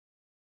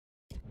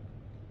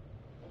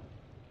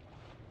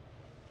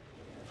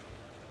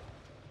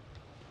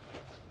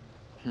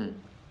An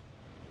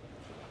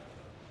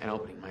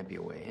opening might be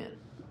a way in.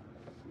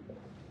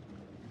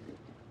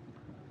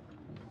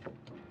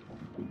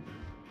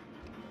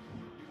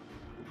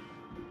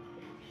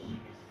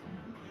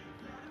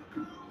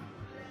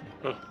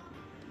 Huh.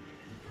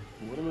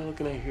 What am I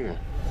looking at here?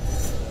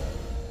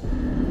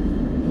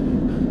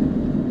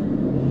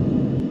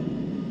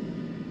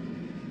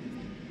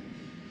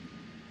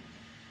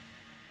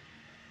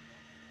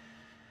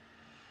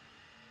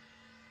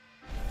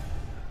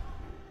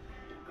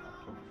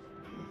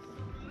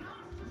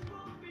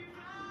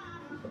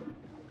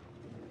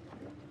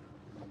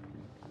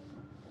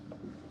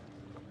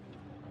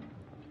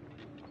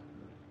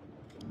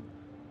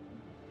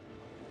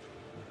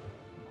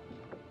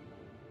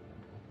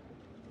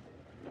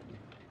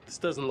 This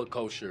doesn't look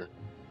kosher.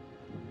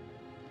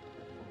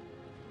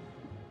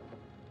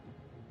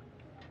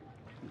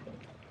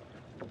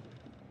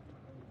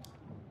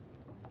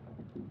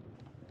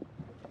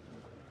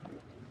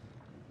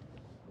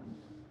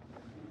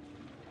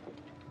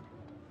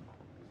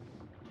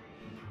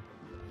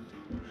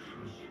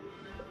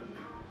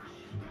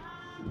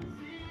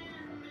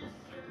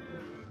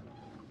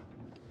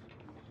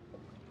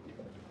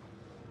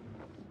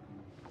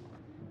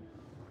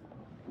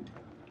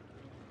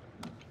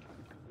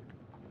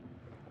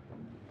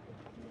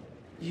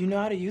 You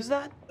know how to use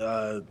that?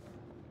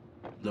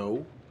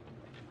 No.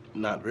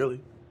 Not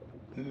really.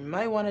 You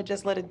might want to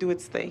just let it do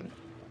its thing.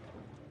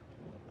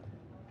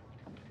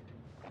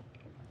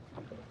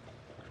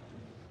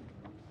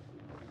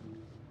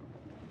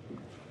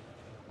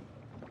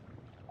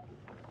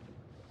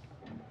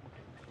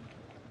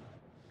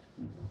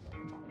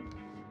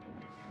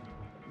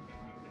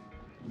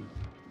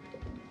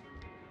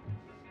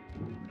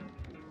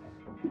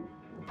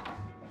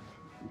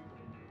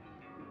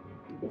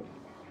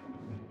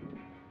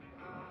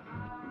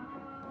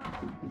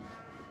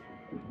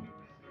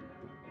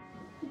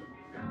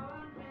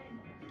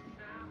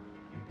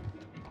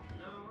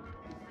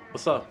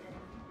 What's up?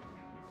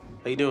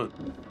 How you doing?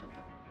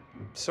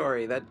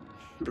 Sorry, that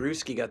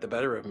brewski got the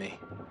better of me.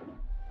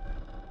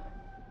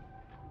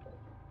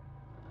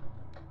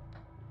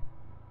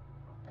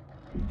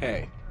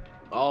 Hey,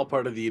 all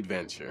part of the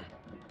adventure.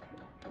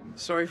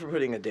 Sorry for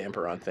putting a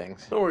damper on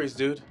things. No worries,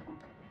 dude.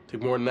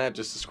 Took more than that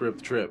just to screw up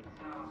the trip.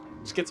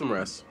 Just get some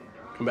rest.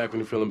 Come back when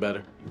you're feeling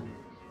better.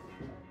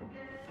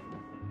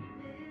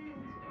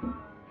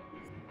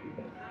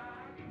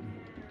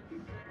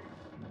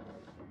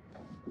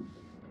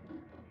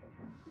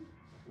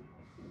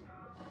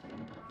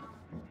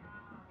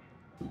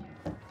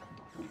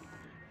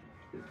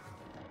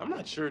 I'm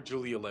not sure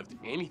Julia left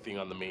anything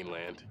on the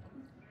mainland.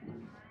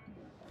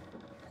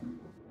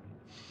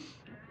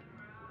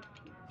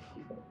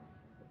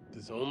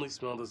 This only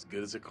smelled as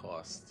good as it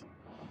cost.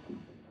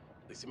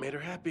 At least it made her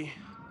happy.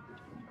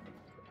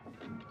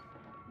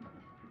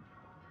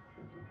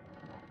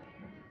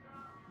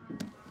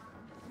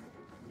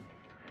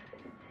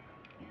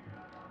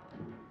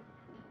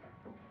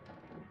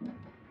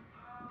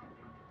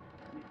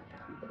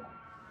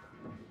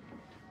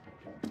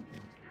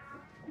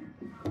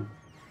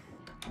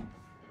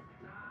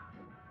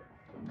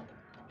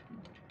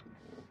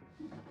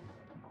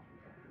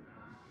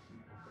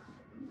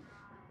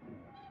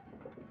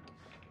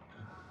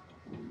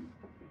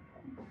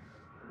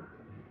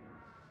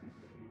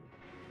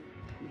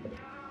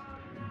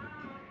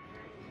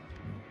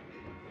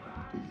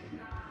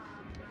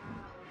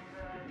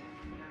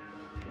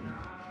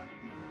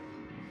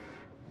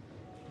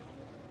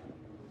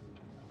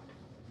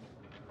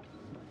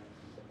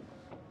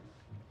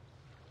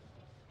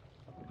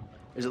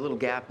 There's a little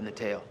gap in the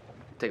tail.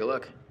 Take a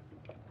look.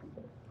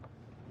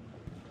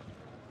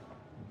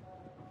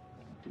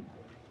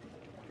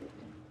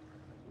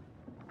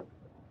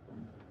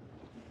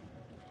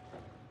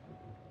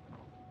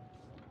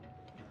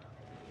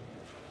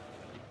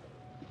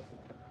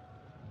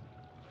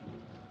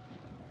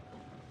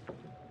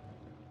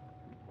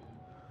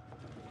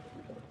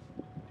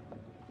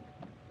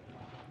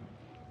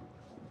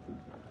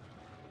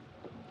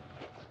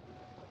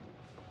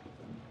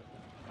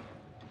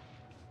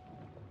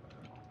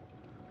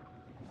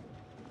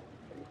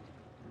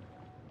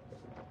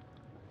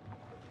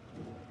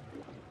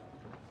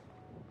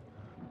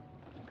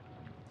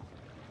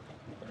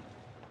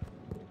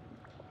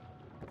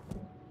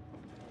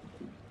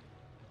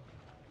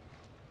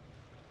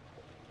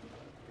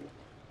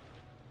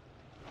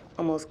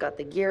 Almost got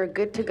the gear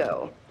good to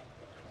go.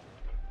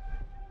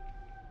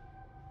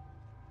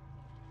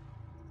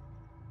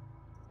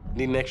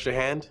 Need an extra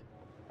hand?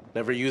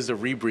 Never used a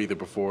rebreather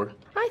before.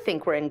 I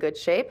think we're in good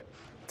shape.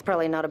 It's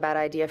probably not a bad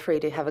idea for you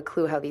to have a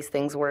clue how these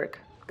things work.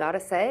 Gotta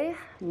say,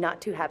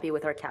 not too happy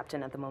with our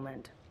captain at the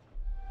moment.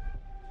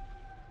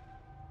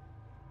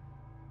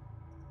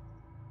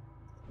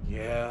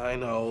 Yeah, I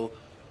know.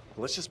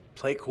 Let's just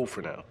play cool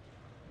for now.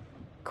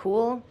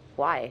 Cool?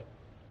 Why?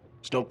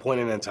 There's no point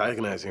in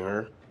antagonizing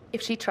her.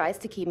 If she tries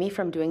to keep me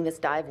from doing this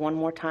dive one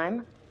more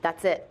time,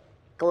 that's it.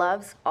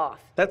 Gloves off.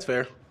 That's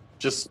fair.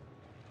 Just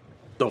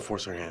don't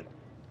force her hand.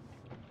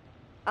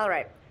 All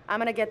right, I'm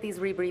gonna get these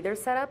rebreathers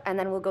set up, and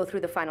then we'll go through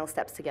the final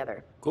steps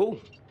together.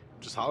 Cool.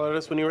 Just holler at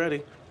us when you're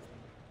ready.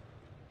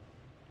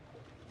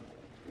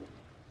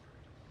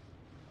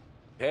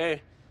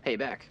 Hey. Hey,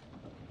 back.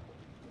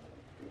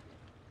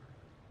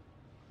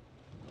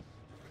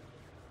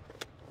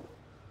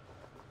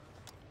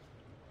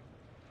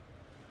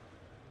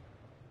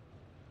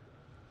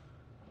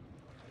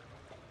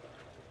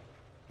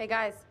 Hey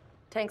guys,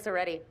 tanks are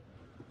ready.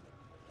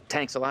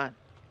 Thanks a lot.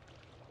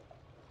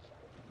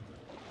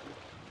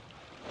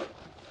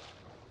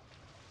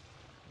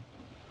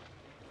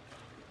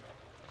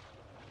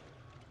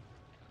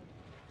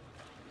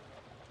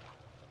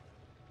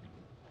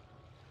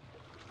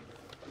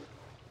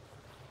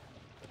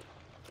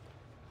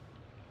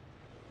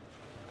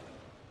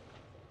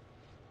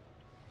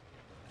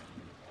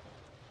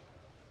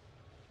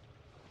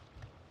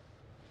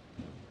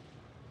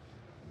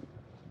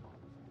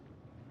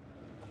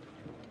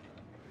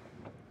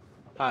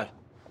 Hi.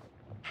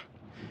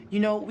 You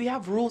know, we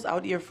have rules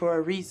out here for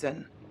a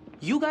reason.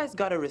 You guys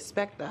gotta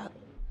respect that.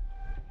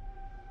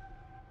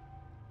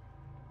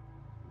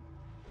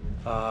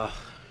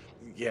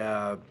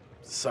 Yeah,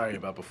 sorry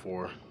about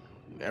before.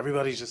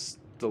 Everybody's just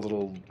a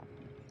little...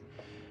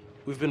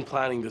 We've been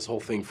planning this whole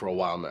thing for a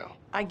while now.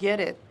 I get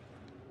it.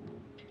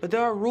 But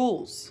there are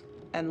rules,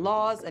 and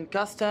laws, and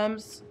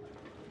customs.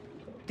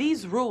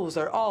 These rules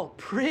are all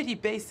pretty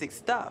basic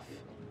stuff.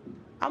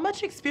 How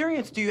much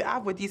experience do you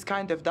have with these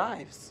kind of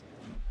dives?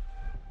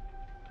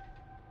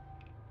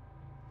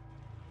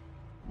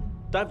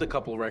 Dived a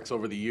couple wrecks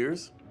over the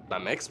years.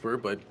 Not an expert,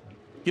 but,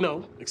 you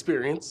know,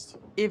 experienced.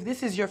 If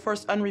this is your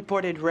first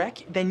unreported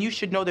wreck, then you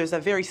should know there's a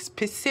very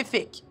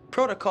specific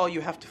protocol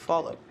you have to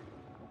follow.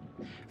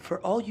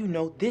 For all you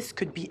know, this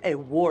could be a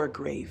war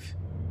grave.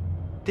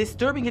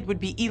 Disturbing it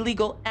would be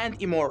illegal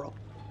and immoral.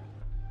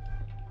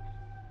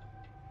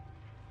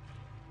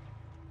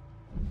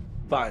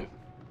 Fine.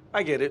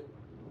 I get it.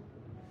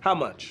 How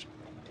much?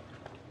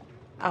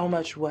 How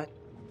much what?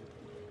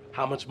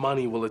 How much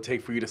money will it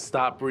take for you to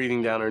stop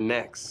breathing down our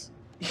necks?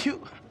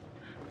 You...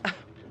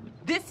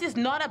 This is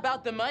not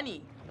about the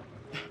money.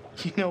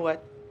 You know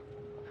what?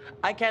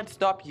 I can't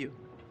stop you.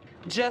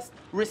 Just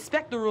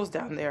respect the rules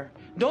down there.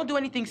 Don't do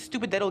anything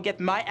stupid that'll get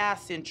my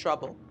ass in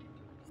trouble.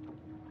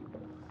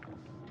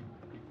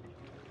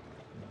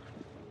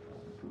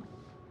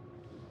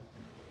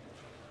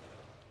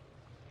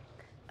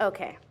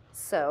 Okay,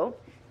 so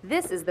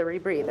this is the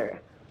rebreather.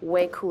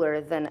 Way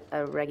cooler than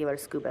a regular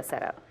scuba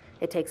setup.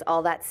 It takes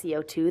all that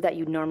CO2 that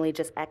you'd normally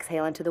just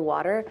exhale into the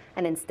water,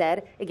 and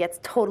instead, it gets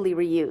totally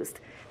reused.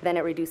 Then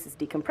it reduces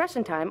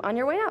decompression time on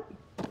your way up.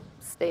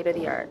 State of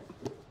the art.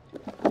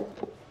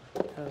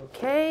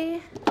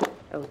 Okay,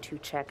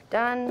 O2 check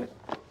done.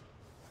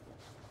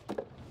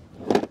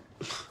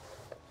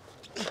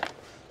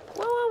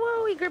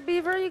 Whoa, eager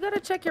beaver, you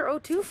gotta check your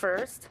O2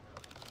 first.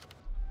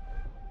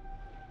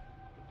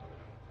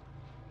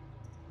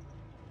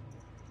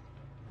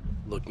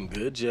 Looking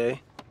good,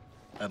 Jay.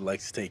 I'd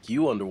like to take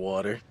you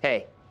underwater.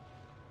 Hey,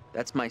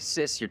 that's my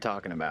sis you're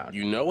talking about.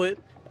 You know it.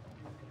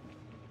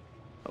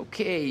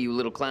 Okay, you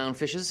little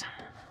clownfishes.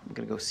 I'm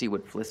gonna go see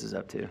what Fliss is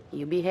up to.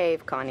 You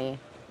behave, Connie.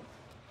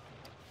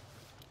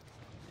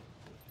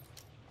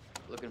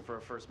 Looking for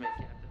a first mate,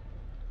 Captain?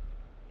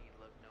 Need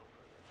look no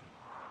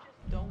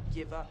further. Don't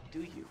give up,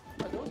 do you?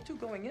 Are those two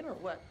going in or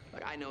what?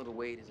 Like, I know the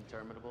wait is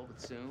interminable,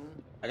 but soon...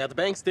 I got the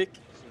bang stick.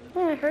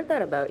 Yeah, I heard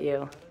that about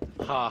you.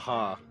 Ha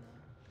ha.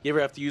 You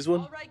ever have to use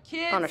one? All right,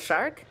 kids. On a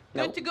shark?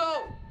 Good to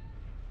go.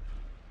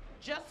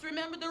 Just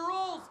remember the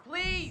rules,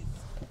 please.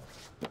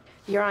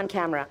 You're on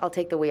camera. I'll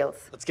take the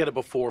wheels. Let's get a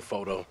before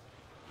photo.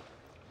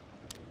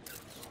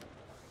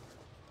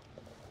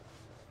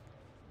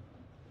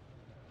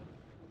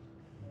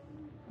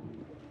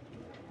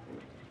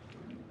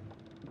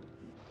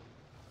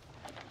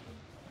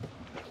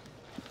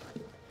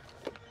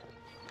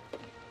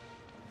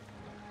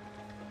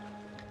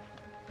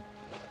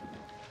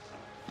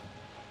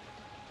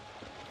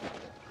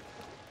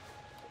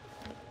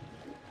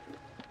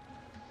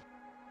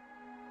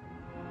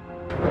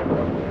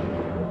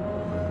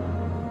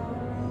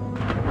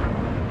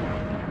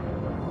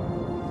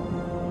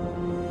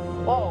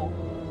 Whoa.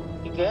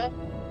 You good?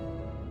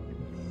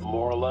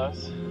 More or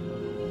less.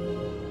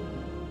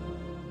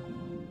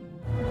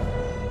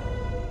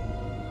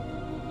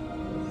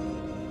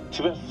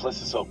 Too bad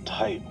Fliss is so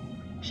tight.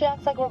 She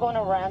acts like we're going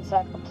to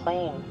ransack the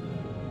plane.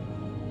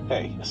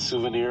 Hey, a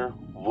souvenir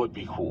would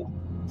be cool.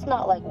 It's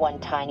not like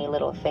one tiny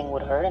little thing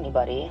would hurt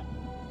anybody.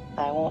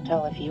 I won't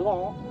tell if you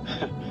won't.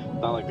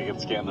 Not like they can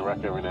scan the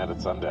wreck every night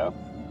at sundown.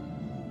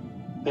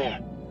 There.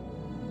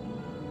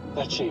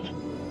 That shape.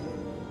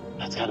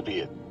 That's gotta be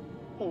it.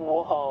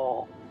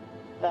 Whoa.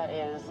 That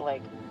is,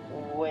 like,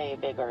 way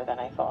bigger than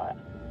I thought.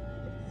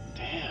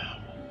 Damn.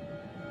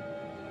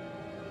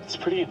 It's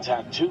pretty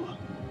intact, too.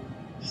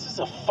 This is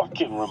a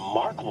fucking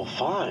remarkable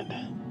find.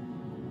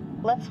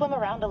 Let's swim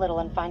around a little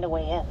and find a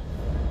way in.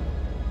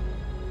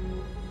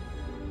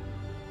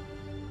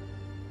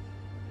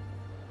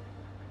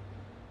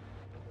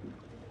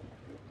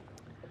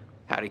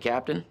 Howdy,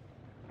 Captain.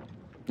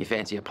 You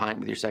fancy a pint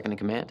with your second in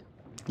command?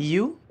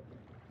 You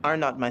are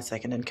not my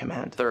second in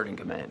command. Third in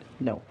command.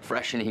 No.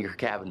 Fresh and eager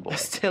cabin boy.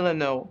 Still a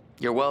no.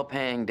 Your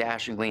well-paying,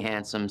 dashingly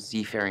handsome,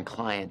 seafaring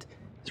client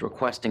is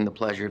requesting the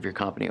pleasure of your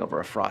company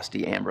over a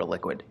frosty amber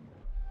liquid.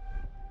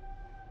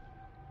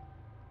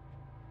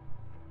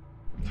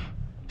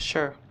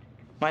 Sure.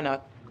 Why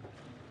not?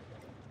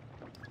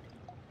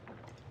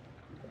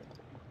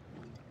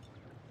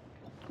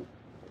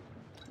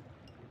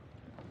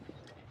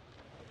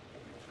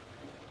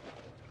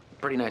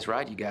 Pretty nice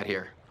ride you got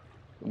here.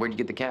 Where'd you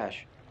get the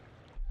cash?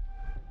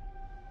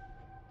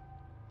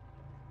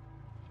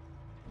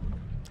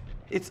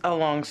 It's a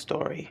long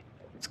story.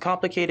 It's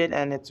complicated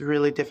and it's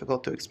really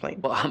difficult to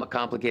explain. Well, I'm a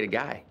complicated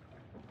guy.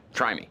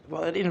 Try me.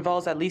 Well, it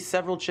involves at least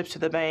several trips to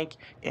the bank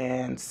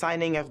and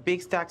signing of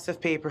big stacks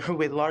of paper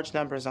with large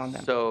numbers on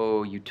them.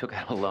 So you took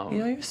out a loan. You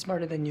know, you're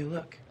smarter than you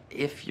look.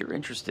 If you're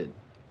interested,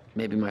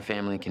 maybe my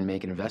family can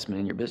make an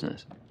investment in your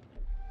business.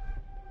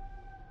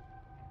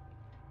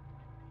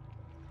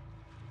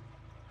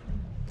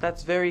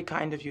 That's very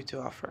kind of you to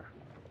offer.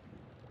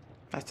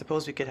 I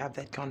suppose we could have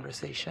that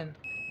conversation.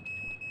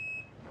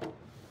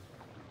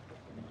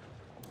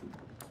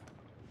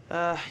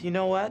 You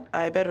know what?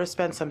 I better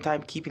spend some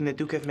time keeping the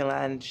Duke of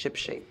Milan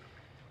shipshape.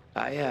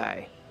 Aye,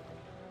 aye.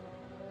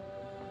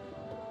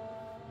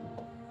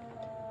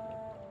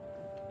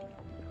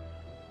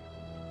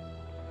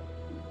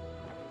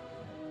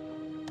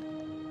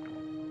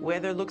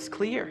 Weather looks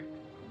clear.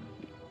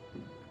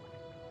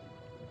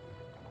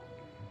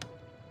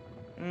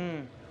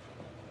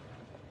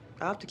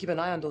 I'll have to keep an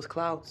eye on those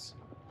clouds.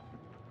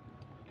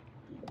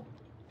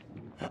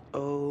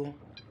 Uh-oh.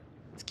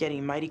 It's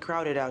getting mighty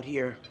crowded out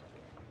here.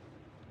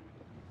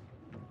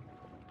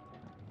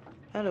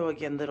 Hello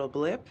again, little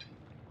blip.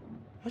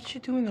 What you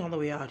doing all the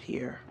way out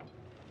here?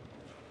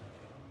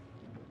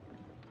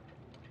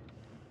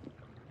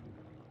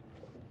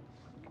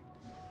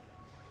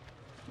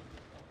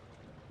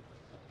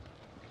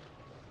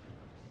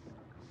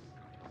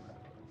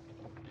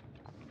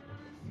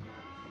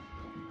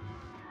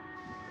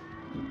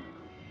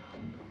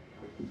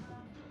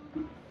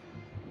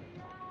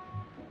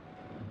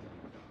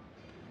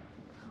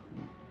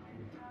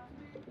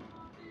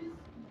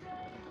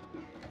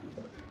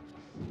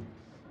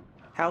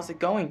 How's it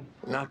going?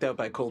 Knocked out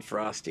by cold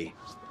frosty.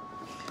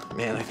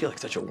 Man, I feel like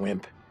such a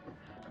wimp.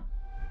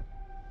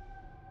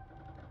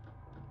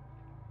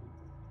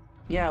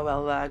 Yeah,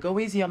 well, go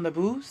easy on the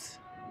booze.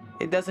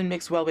 It doesn't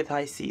mix well with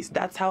high seas.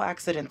 That's how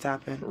accidents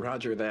happen.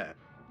 Roger that.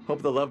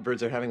 Hope the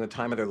lovebirds are having the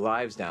time of their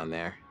lives down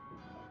there.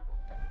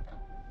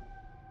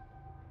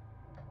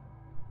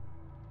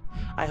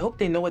 I hope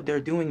they know what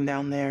they're doing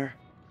down there.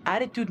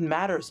 Attitude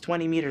matters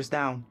 20 meters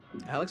down.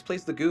 Alex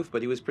plays the goof,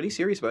 but he was pretty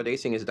serious about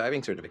acing his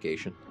diving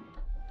certification.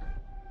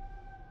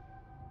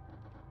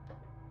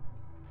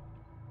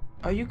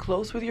 Are you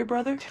close with your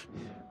brother?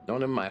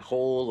 Known him my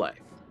whole life.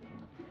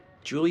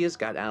 Julia's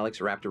got Alex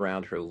wrapped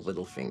around her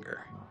little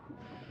finger.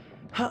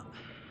 Huh.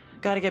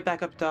 Gotta get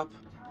back up top.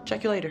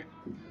 Check you later.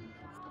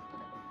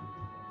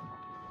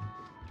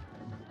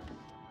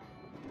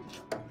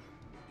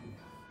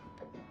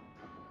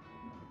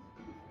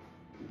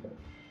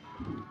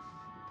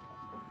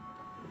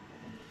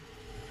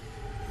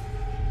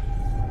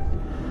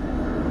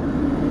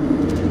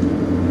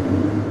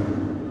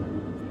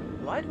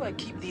 Why do I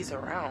keep these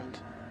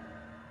around?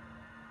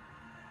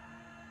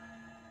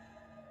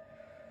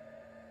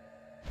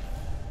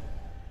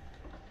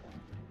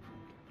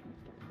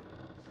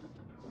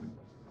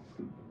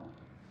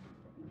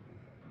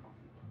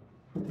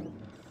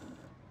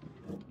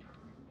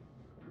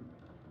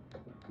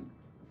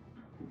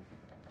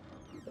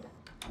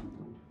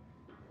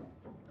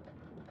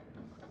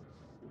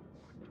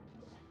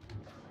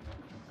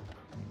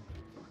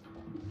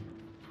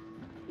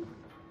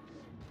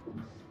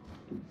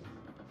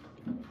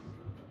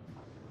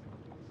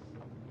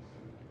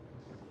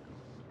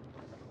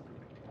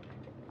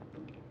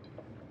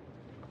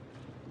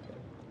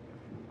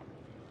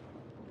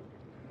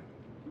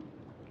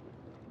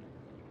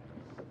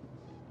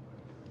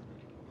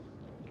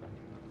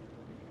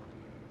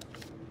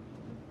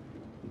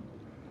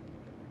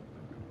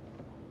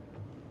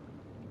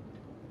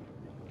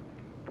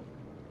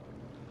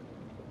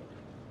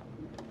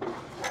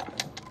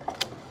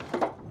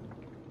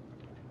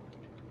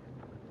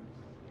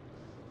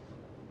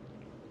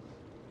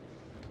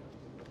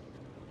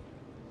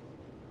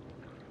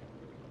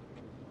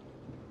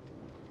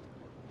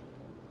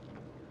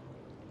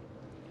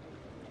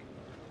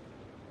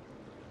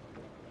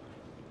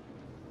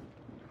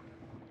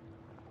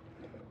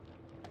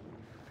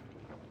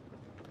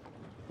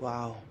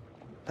 Wow,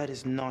 that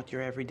is not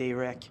your everyday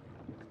wreck.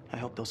 I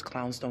hope those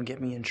clowns don't get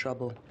me in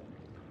trouble.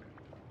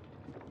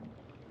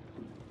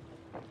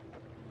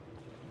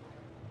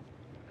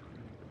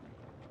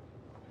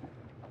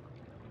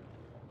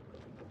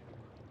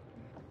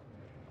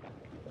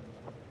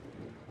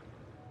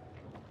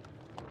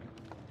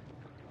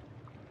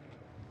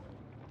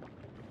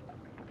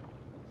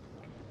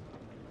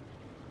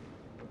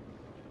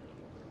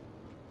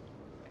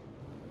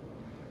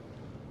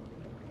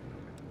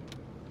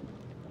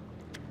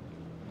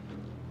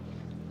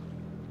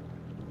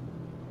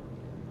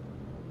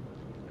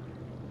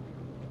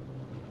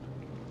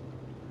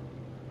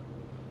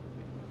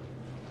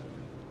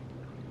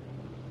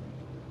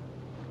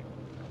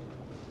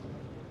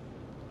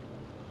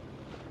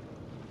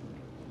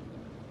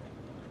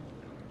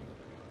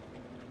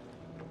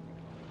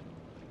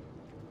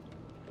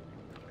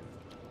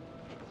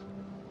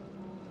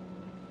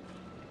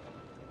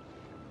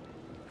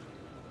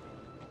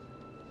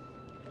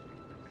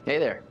 Hey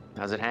there.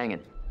 How's it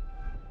hanging?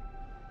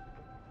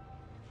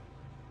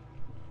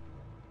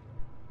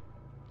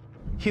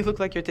 You look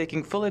like you're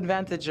taking full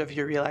advantage of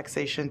your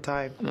relaxation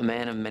time. I'm a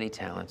man of many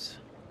talents.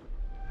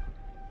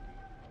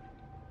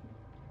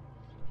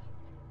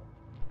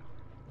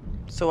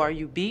 So are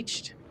you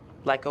beached?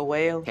 Like a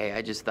whale? Hey,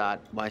 I just thought,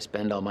 why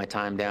spend all my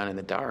time down in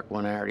the dark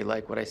when I already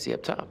like what I see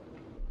up top?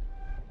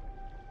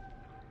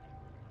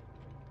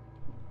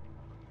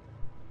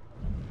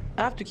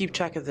 I have to keep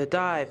track of the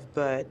dive,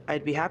 but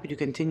I'd be happy to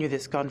continue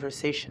this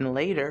conversation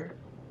later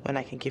when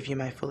I can give you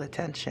my full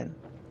attention.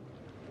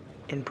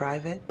 In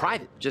private?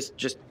 Private. Just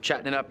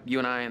chatting it up, you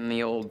and I in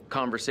the old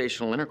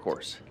conversational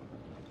intercourse.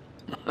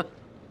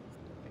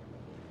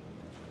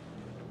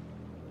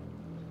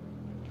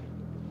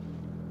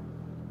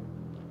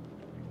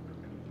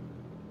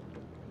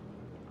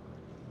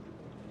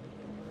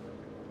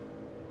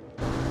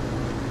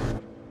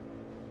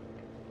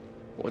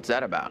 What's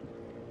that about?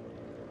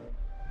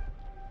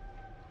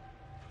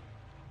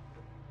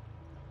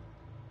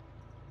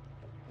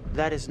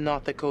 That is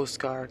not the Coast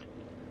Guard.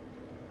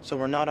 So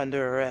we're not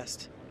under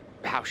arrest.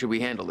 How should we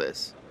handle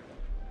this?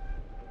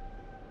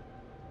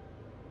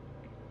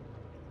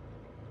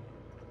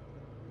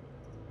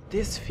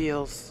 This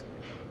feels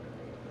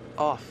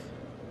off.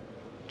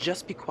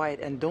 Just be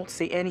quiet and don't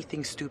say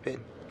anything stupid,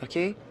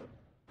 okay?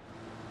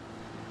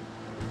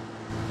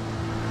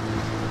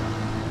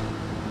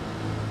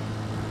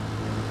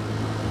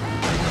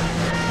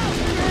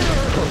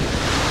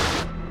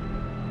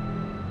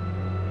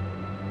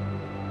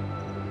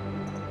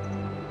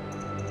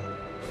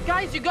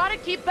 Guys, you gotta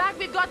keep back.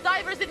 We've got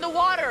divers in the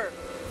water.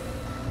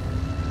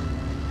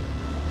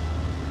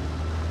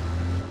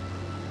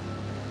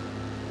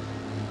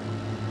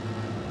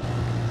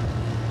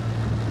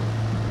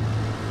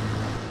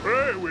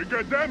 Hey, we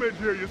got damage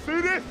here. You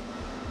see this?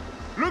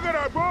 Look at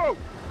our boat.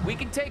 We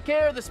can take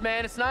care of this,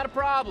 man. It's not a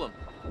problem.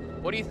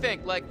 What do you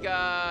think? Like,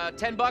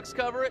 $10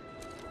 cover it?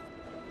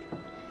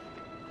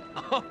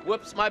 Oh,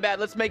 whoops, my bad.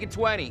 Let's make it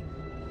 20.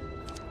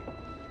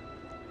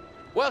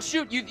 Well,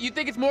 shoot, you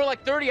think it's more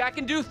like 30? I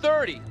can do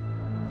 30.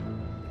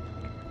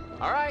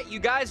 All right, you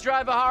guys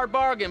drive a hard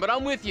bargain, but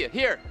I'm with you.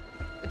 Here,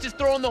 let's just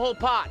throw in the whole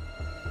pot.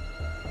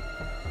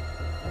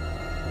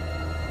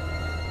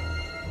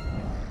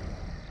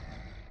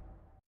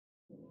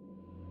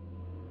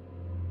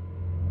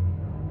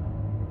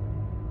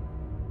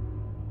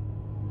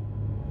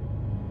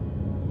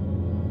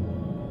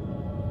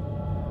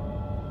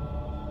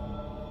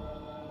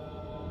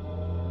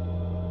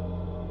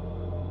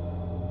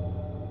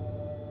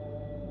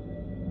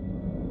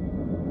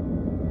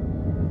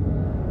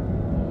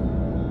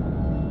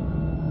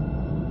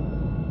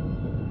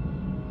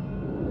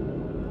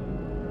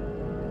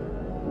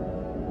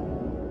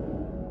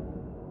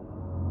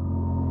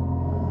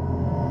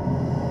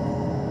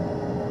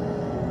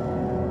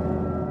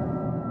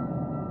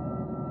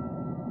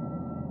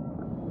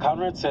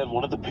 Conrad said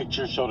one of the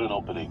pictures showed an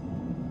opening.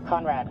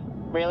 Conrad,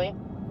 really?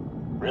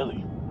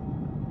 Really?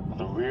 On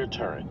the rear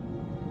turret.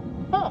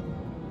 Huh.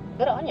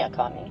 Good on ya,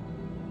 Connie.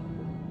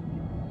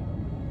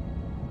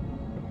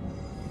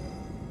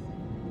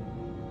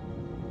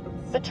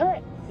 The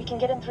turret. We can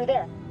get in through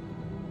there.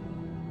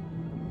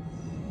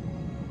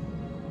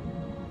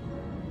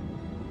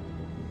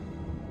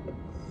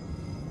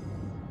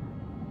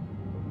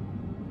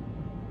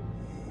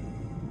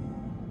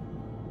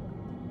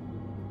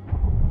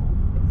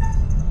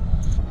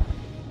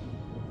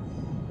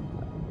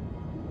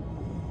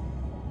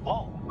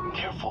 Whoa,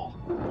 careful.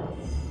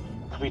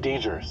 Could be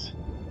dangerous.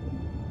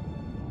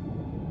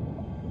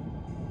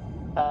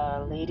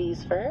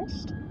 Ladies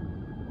first?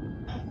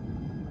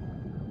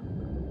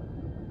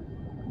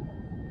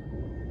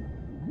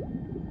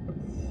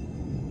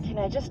 Can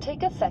I just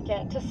take a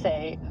second to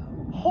say,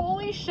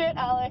 holy shit,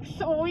 Alex,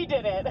 we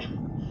did it.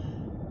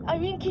 I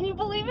mean, can you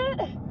believe it?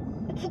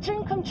 It's a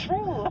dream come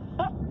true.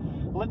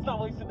 Let's not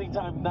waste any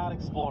time not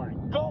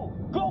exploring. Go,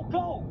 go,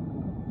 go!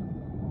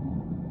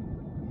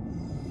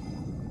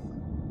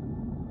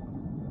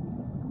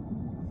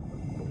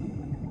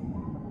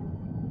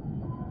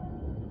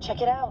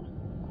 Check it out.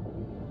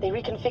 They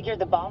reconfigured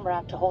the bomb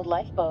rack to hold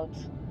lifeboats.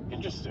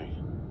 Interesting.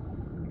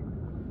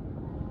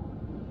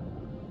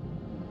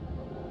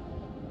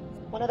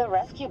 One of the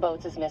rescue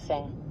boats is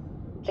missing.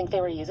 Think they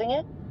were using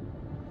it?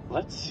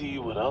 Let's see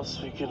what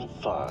else we can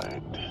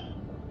find.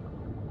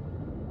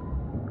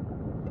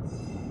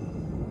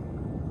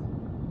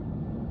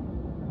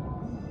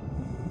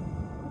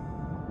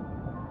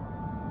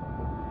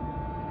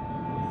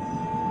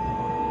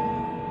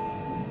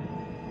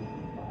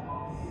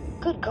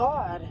 Good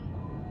God.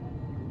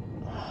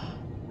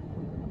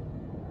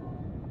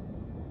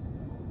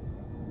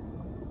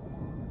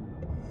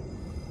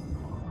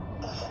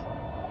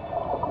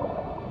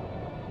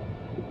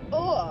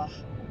 Ugh.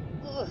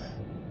 Ugh.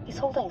 He's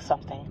holding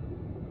something.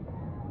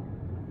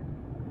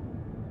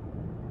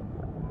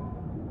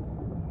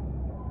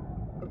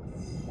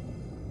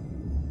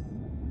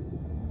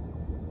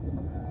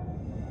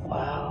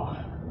 Wow.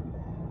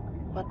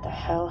 What the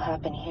hell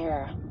happened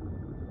here?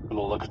 From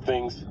the look of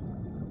things,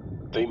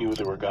 they knew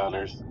they were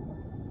goners.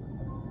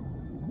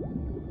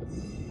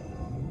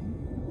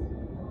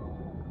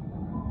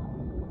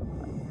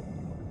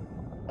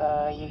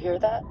 You hear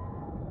that?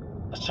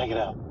 Let's check it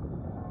out.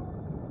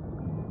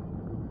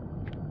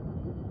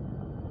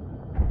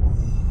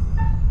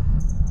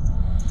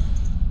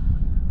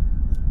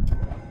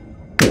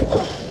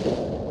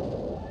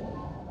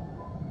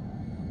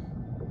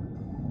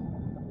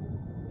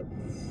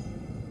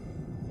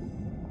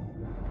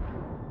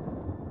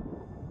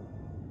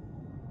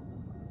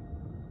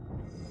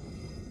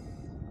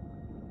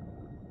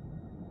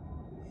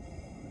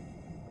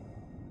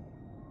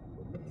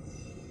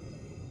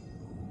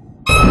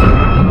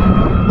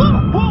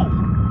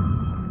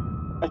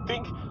 I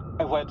think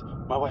I wet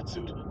my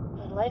wetsuit.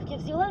 Life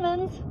gives you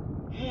lemons.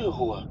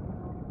 Ew.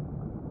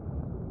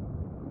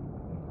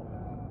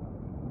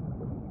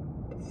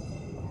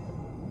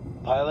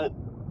 Pilot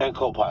and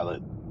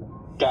co-pilot.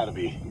 Gotta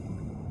be.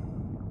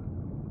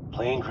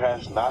 Plane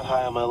crash not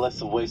high on my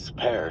list of ways to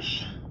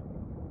perish.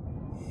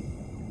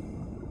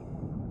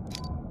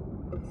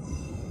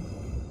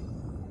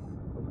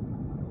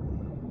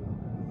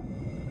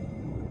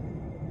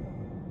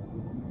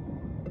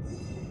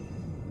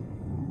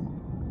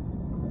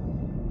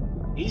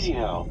 Easy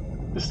now.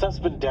 This stuff's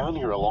been down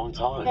here a long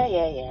time.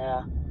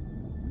 Yeah.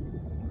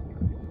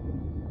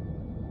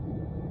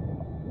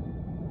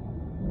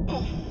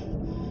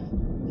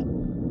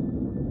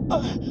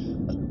 Oh,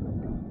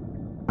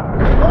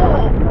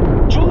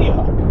 Julia!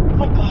 Oh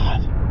my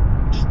god!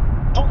 Just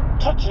don't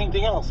touch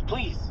anything else,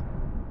 please.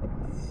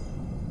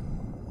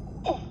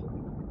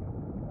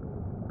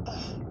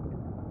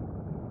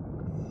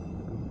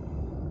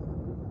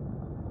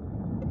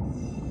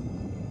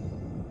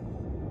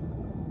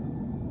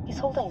 He's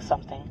holding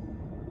something.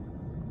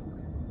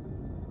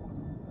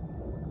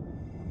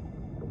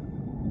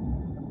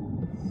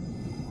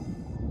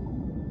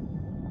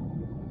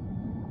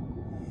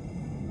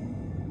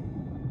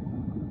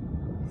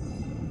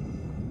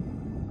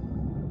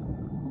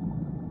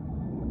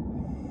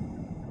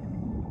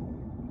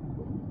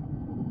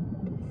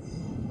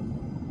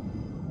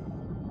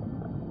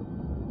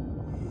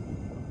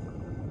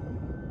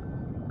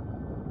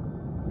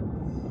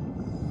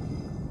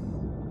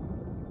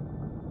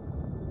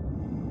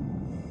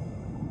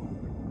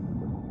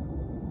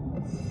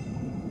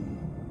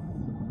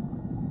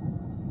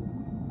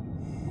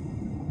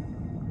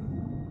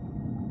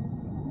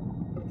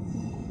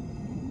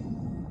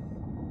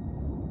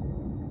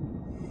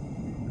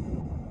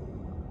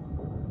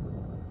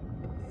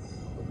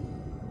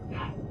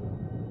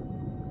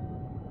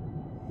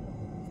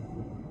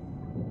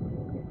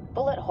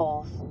 Bullet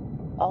holes.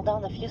 All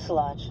down the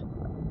fuselage.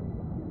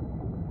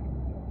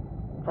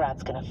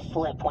 Brad's gonna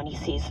flip when he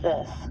sees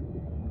this.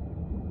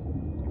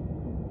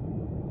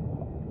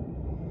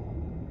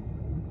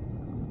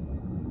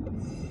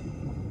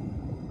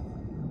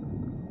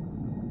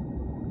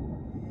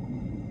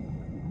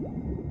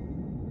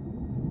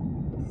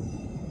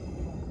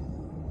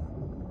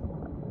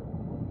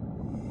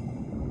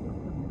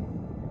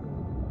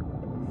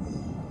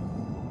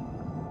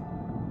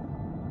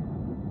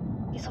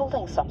 He's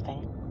holding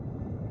something.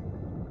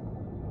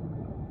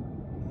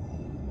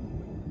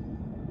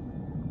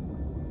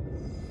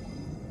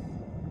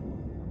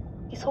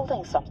 He's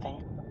holding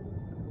something.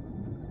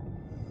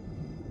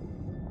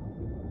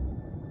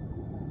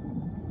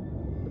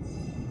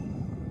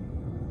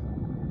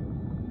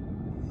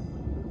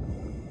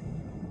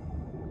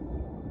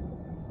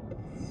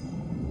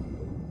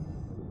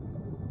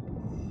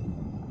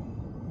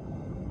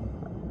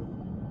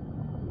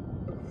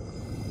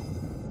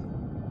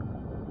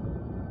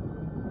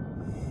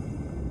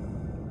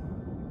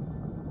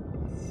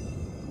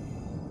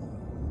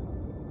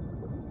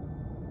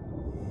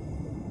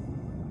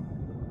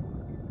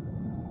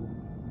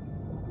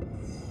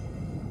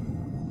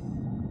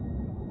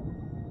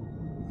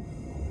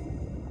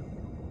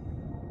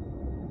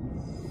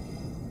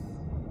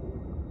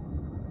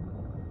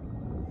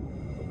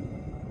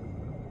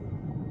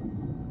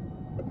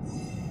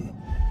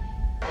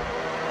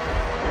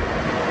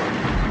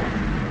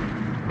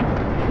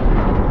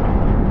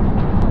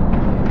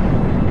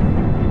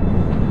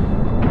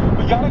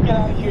 We gotta get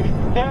out of here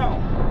now.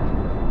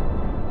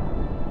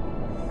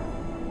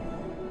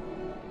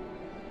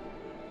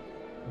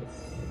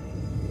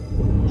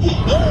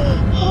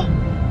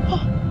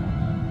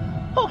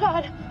 Oh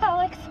God,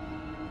 Alex.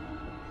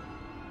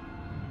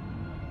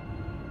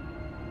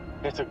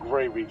 It's a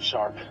gray reef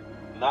shark.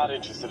 Not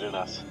interested in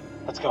us.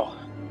 Let's go.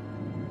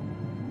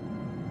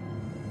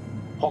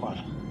 Hold on.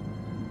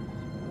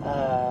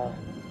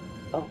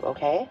 Oh,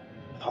 okay.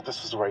 Thought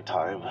this was the right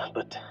time,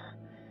 but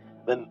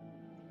then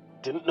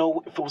didn't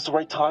know if it was the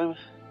right time.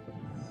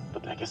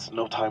 But I guess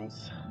no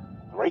time's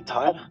the right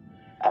time.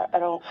 I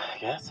don't... I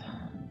guess.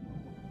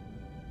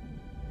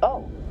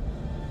 Oh.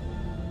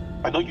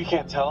 I know you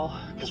can't tell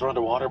because we're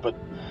underwater, but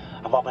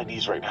I'm on my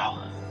knees right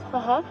now.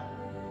 Uh-huh.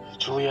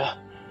 Julia,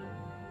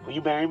 will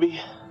you marry me?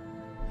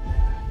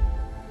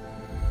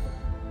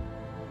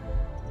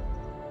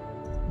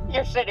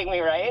 You're shitting me,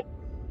 right?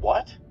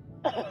 What?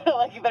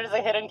 Like there's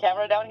a hidden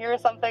camera down here or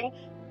something?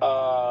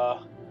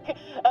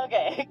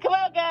 Okay, come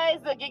on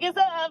guys, the gig is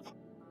up!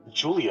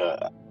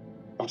 Julia,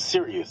 I'm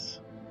serious.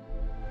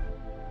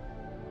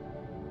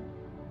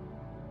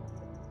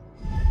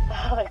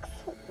 Alex,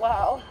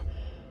 wow.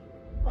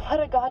 What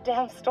a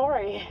goddamn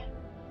story.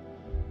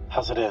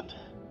 How's it end?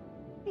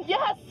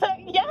 Yes,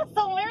 yes,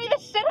 I'll marry the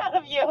shit out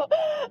of you.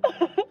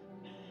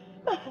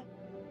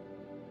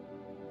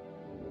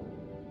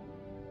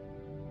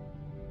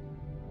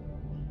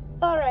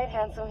 All right,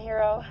 handsome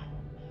hero.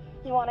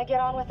 You want to get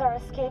on with our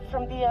escape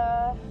from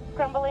the,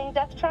 crumbling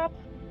death trap?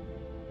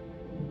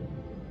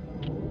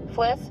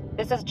 Fliss,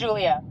 this is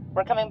Julia.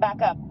 We're coming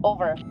back up.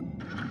 Over.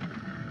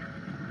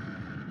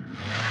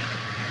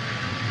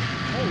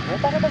 Hey,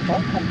 where'd that other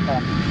boat come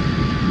from?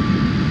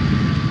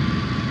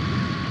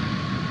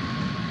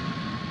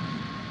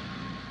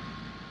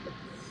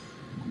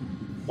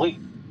 Wait,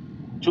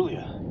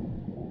 Julia,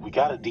 we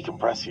gotta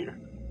decompress here.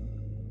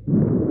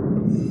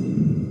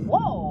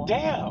 Whoa!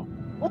 Damn!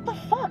 What the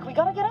fuck? We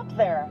gotta get up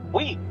there.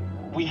 Wait,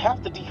 we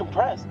have to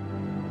decompress.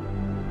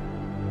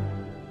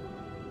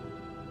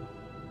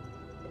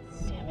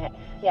 Damn it.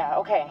 Yeah,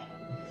 okay.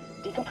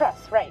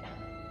 Decompress, right.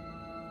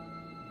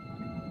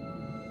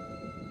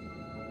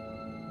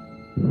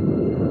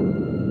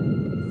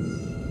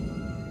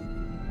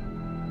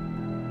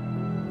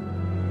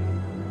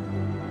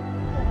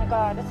 Oh my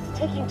god, this is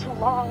taking too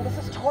long. This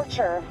is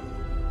torture.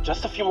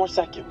 Just a few more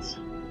seconds.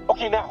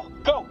 Okay, now,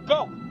 go,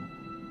 go!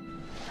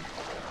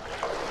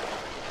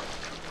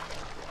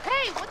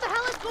 Hey, what the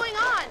hell is going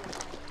on?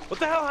 What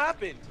the hell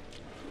happened?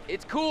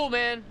 It's cool,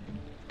 man.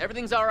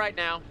 Everything's all right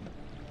now.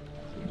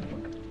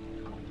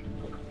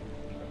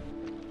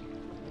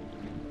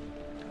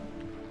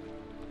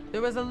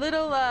 There was a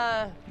little,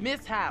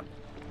 mishap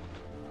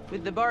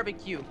with the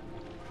barbecue.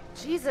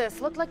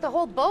 Jesus, looked like the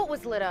whole boat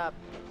was lit up.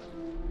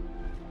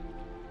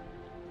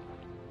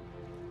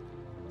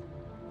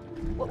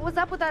 What was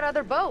up with that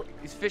other boat?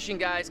 These fishing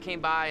guys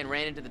came by and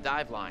ran into the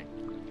dive line.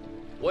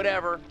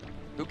 Whatever.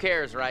 Who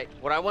cares, right?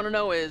 What I want to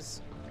know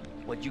is,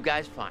 what'd you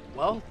guys find?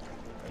 Well,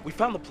 we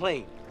found the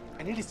plane,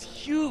 and it is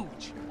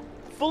huge,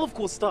 full of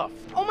cool stuff.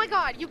 Oh my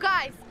god, you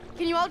guys!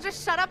 Can you all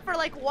just shut up for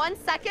like 1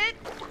 second?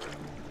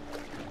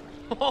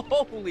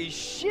 Holy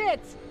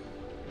shit!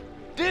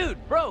 Dude,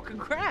 bro,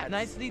 congrats!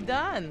 Nicely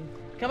done.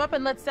 Come up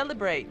and let's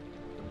celebrate.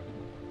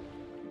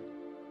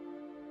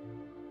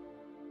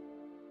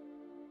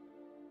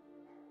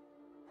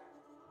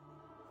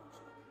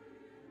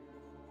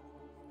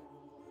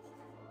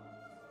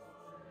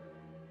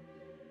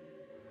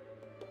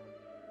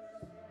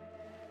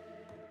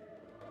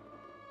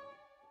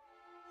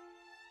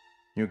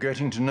 You're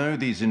getting to know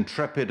these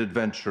intrepid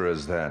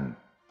adventurers then.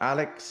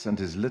 Alex and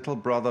his little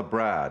brother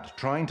Brad,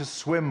 trying to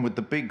swim with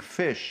the big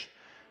fish.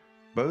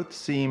 Both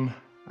seem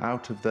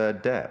out of their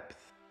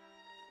depth.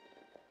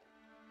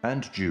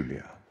 And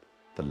Julia,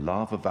 the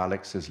love of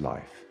Alex's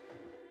life,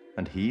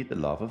 and he the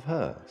love of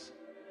hers.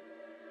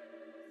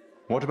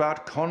 What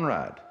about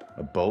Conrad?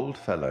 A bold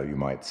fellow, you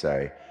might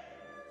say.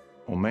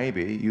 Or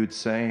maybe you'd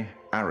say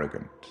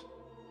arrogant.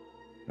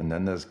 And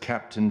then there's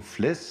Captain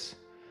Fliss,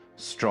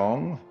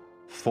 strong,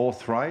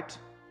 forthright,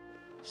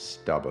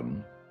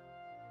 stubborn.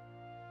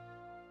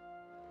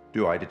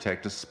 Do I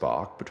detect a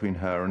spark between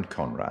her and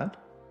Conrad?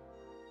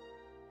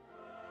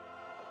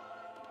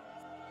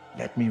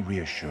 Let me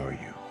reassure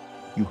you,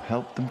 you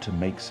help them to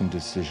make some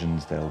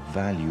decisions they'll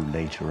value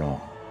later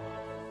on.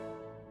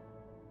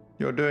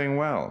 You're doing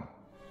well.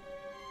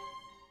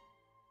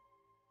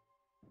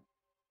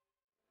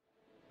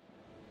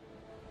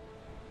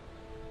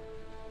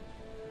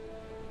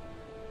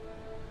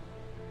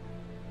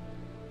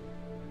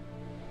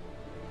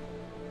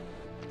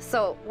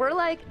 So, we're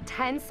like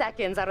 10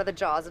 seconds out of the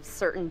jaws of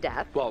certain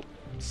death. Well,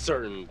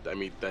 certain, I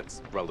mean,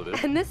 that's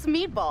relative. And this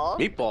meatball...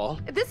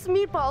 Meatball? This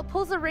meatball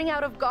pulls a ring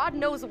out of God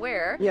knows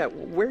where. Yeah,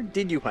 where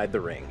did you hide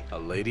the ring? A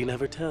lady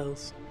never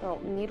tells.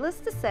 Well, needless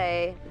to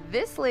say,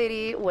 this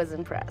lady was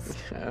impressed.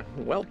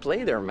 Well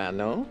played there,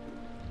 Mano.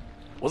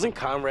 Wasn't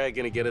Conrad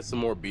gonna get us some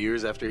more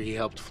beers after he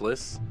helped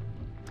Fliss?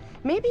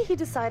 Maybe he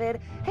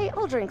decided, hey,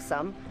 I'll drink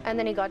some, and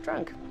then he got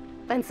drunk.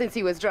 And since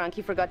he was drunk,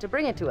 he forgot to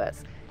bring it to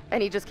us.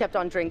 And he just kept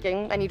on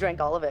drinking, and he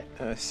drank all of it.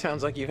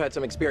 Sounds like you've had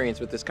some experience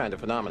with this kind of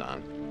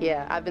phenomenon.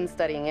 Yeah, I've been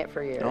studying it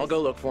for years. I'll go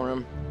look for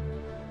him.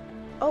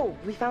 Oh,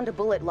 we found a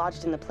bullet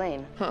lodged in the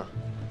plane. Huh.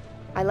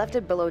 I left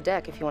it below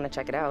deck if you want to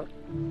check it out.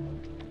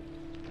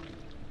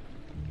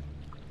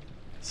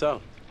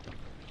 So,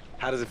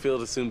 how does it feel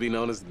to soon be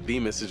known as the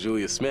Mrs.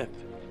 Julia Smith?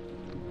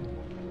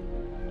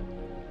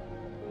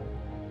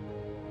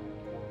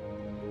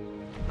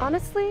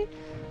 Honestly,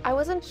 I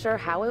wasn't sure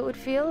how it would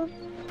feel,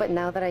 but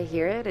now that I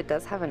hear it, it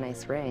does have a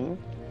nice ring.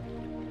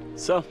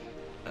 So,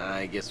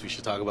 I guess we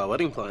should talk about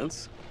wedding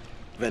plans.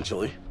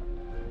 Eventually.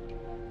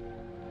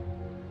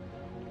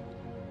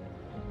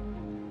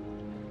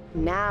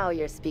 Now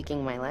you're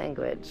speaking my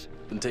language.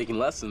 Been taking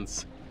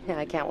lessons. Yeah,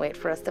 I can't wait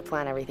for us to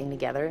plan everything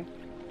together.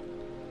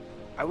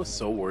 I was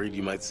so worried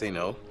you might say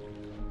no.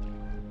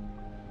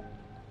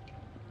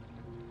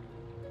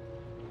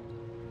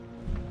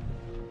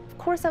 Of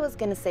course I was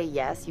gonna say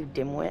yes, you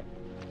dimwit.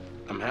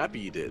 I'm happy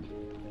you did.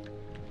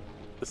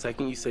 The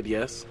second you said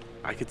yes,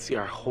 I could see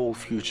our whole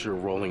future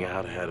rolling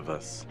out ahead of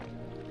us.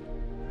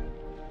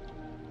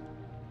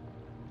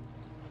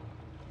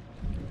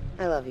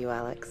 I love you,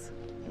 Alex.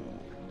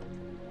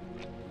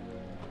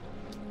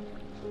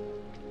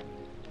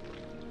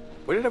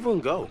 Where did everyone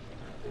go?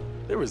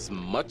 There was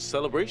much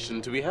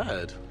celebration to be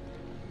had.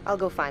 I'll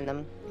go find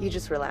them. You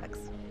just relax.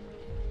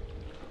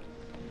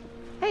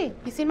 Hey,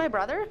 you seen my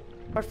brother?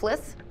 Or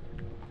Fliss?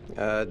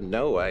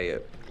 No, I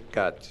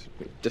got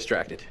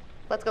distracted.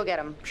 Let's go get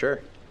him. Sure.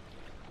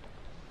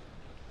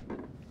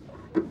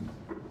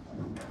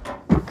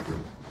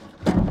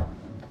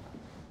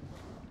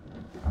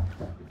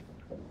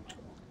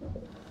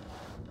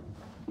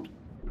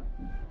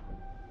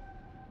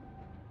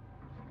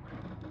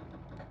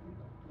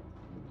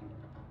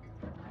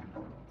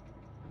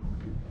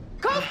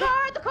 Coast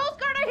Guard! The Coast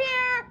Guard are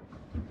here!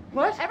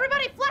 What?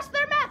 Everybody flush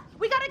their meth!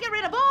 We gotta get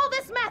rid of all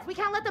this meth! We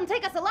can't let them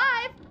take us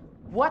alive!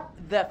 What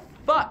the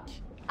fuck?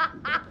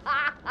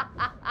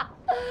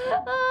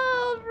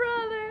 Oh,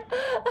 brother.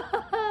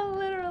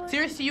 Literally.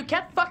 Seriously, you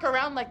can't fuck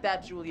around like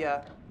that,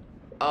 Julia.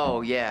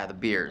 Oh, yeah, the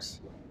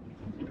beers.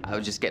 I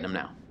was just getting them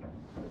now.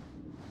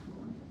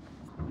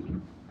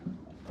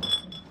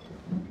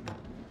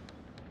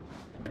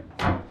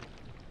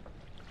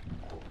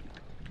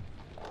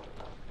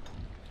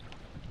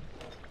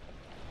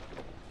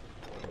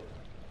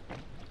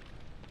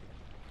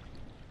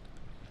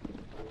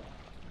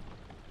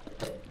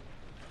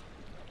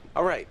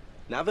 All right,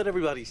 now that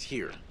everybody's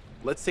here,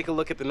 let's take a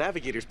look at the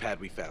navigator's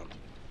pad we found.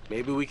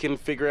 Maybe we can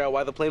figure out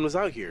why the plane was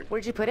out here.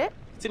 Where'd you put it?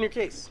 It's in your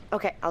case.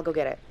 Okay, I'll go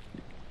get it.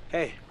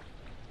 Hey.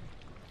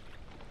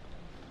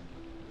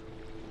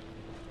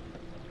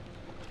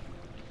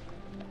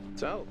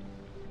 So,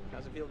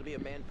 how's it feel to be a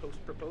man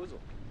post-proposal?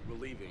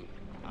 Relieving,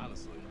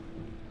 honestly.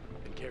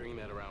 Been carrying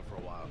that around for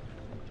a while.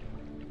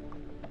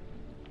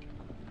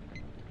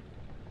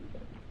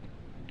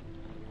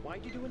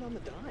 Why'd you do it on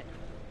the dime?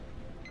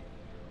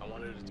 I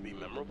wanted it to be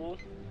memorable,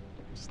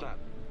 just not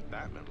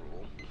that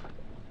memorable.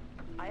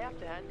 I have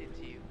to hand it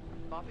to you.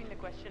 Popping the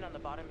question on the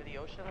bottom of the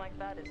ocean like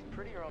that is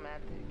pretty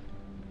romantic.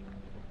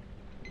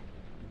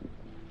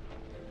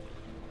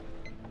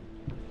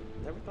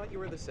 Never thought you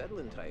were the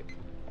settling type.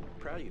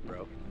 Proud of you,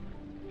 bro.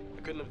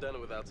 I couldn't have done it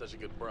without such a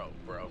good bro.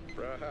 Bro.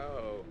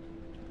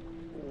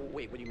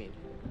 Wait, what do you mean?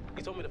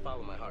 He told me to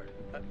follow my heart.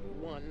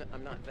 One,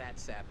 I'm not that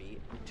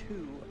sappy.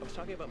 Two, I was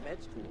talking about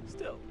med school.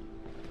 Still,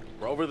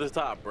 we're over the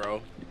top,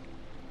 bro.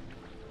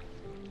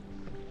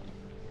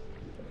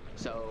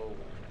 So,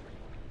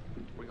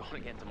 we're going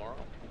again tomorrow?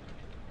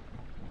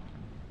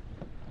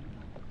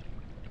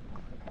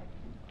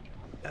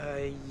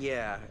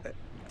 Yeah. It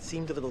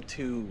seemed a little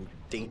too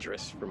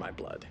dangerous for my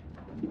blood.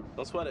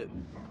 Don't sweat it.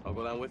 I'll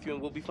go down with you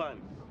and we'll be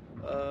fine.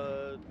 I'm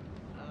gonna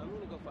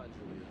go find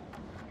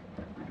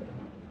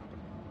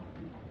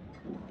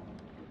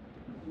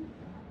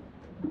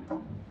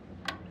Julia.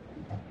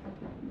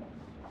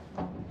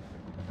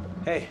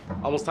 Hey,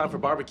 almost time for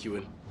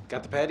barbecuing.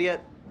 Got the pad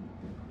yet?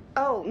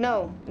 Oh,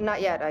 no,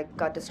 not yet. I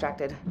got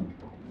distracted.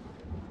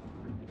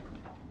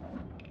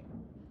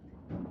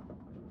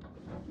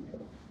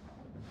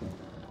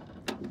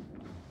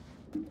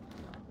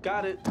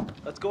 Got it.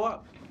 Let's go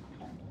up.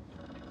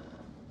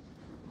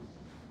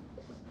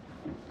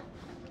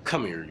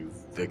 Come here, you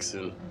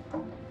vixen.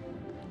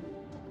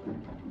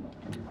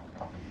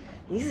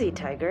 Easy,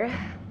 Tiger.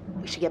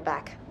 We should get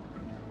back.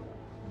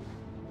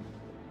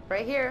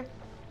 Right here.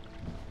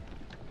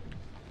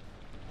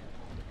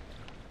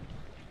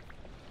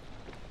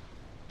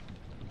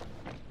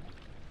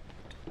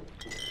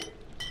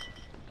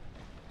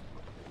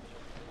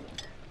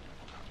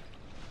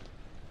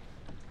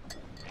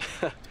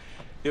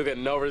 You'll get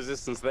no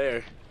resistance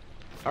there.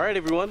 All right,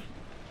 everyone,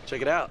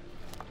 check it out.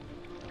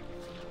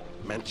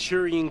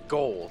 Manchurian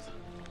gold.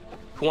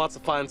 Who wants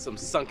to find some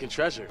sunken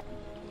treasure?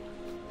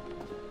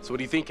 So what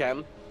do you think,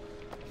 Captain?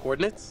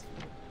 Coordinates?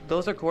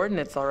 Those are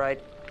coordinates, all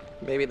right.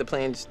 Maybe the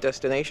plane's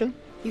destination?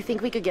 You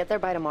think we could get there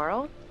by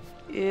tomorrow?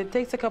 It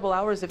takes a couple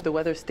hours if the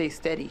weather stays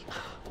steady.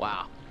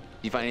 Wow.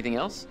 You find anything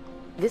else?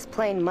 This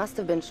plane must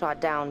have been shot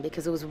down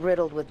because it was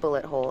riddled with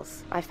bullet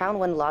holes. I found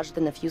one lodged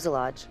in the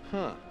fuselage.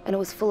 Huh. And it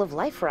was full of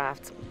life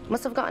rafts.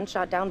 Must have gotten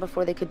shot down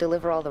before they could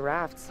deliver all the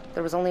rafts.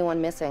 There was only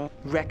one missing.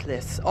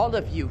 Reckless, all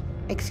of you.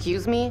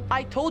 Excuse me?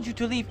 I told you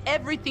to leave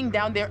everything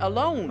down there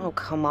alone. Oh,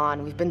 come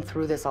on. We've been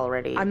through this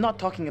already. I'm not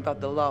talking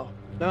about the law.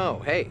 No,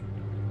 hey,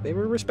 they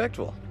were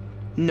respectful.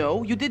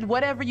 No, you did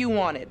whatever you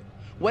wanted.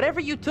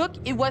 Whatever you took,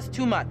 it was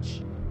too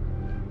much.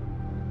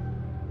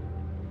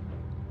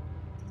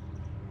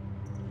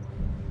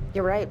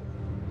 You're right.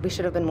 We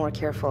should have been more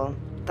careful.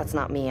 That's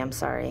not me, I'm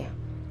sorry.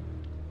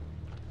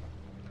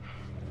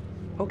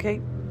 Okay,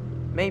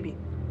 maybe.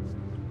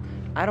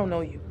 I don't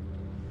know you.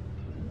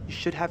 You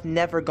should have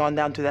never gone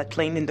down to that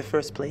plane in the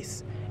first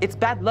place. It's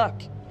bad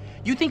luck.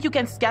 You think you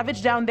can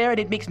scavenge down there and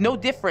it makes no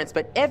difference,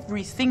 but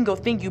every single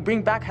thing you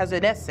bring back has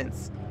an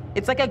essence.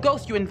 It's like a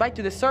ghost you invite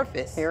to the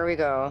surface. Here we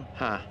go.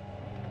 Huh.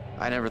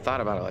 I never thought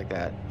about it like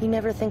that. You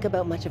never think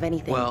about much of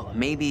anything. Well,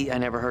 maybe I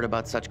never heard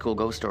about such cool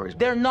ghost stories.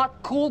 They're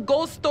not cool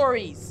ghost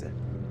stories.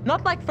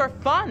 Not like for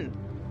fun.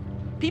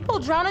 People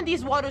drown in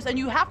these waters and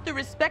you have to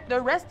respect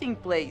their resting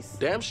place.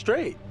 Damn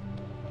straight.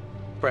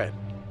 Brett,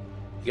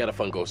 You got a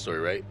fun ghost story,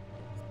 right?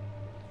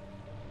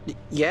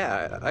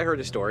 Yeah, I heard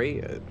a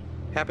story.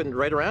 Happened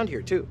right around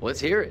here, too. Let's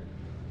hear it.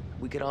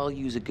 We could all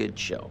use a good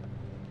show.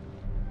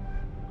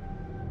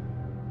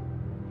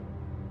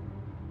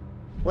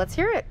 Let's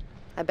hear it.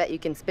 I bet you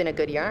can spin a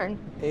good yarn.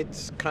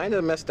 It's kind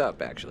of messed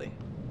up, actually.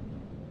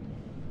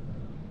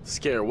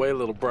 Scare away,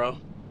 little bro.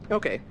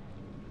 Okay,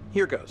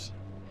 here goes.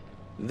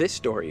 This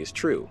story is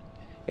true.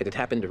 It had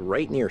happened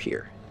right near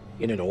here,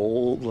 in an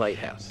old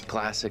lighthouse.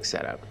 Classic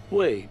setup.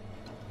 Wait,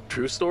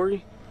 true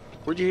story?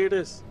 Where'd you hear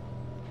this?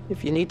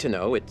 If you need to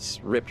know,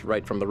 it's ripped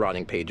right from the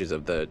rotting pages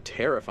of the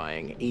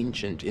terrifying,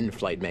 ancient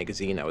in-flight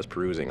magazine I was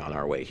perusing on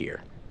our way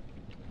here.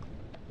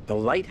 The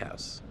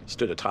lighthouse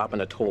stood atop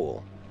an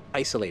atoll,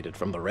 isolated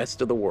from the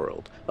rest of the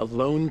world, a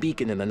lone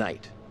beacon in the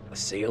night, a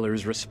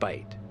sailor's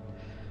respite.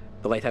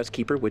 The lighthouse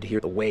keeper would hear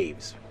the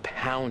waves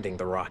pounding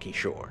the rocky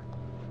shore.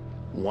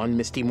 One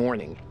misty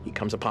morning, he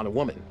comes upon a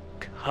woman,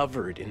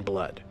 covered in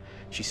blood.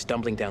 She's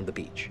stumbling down the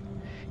beach.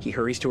 He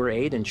hurries to her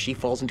aid, and she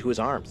falls into his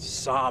arms,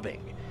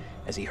 sobbing.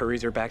 As he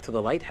hurries her back to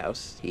the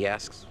lighthouse, he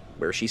asks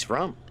where she's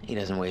from. He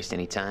doesn't waste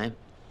any time.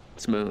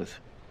 Smooth.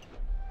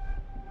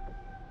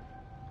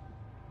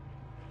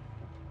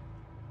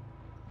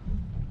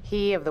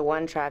 He of the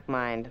one-track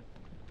mind.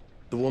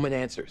 The woman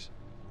answers,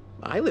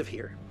 I live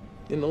here,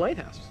 in the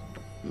lighthouse.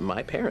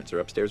 My parents are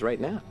upstairs right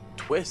now.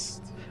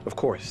 Twist. Of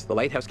course, the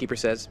lighthouse keeper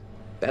says,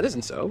 that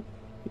isn't so.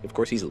 Of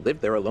course, he's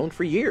lived there alone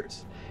for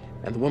years.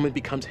 And the woman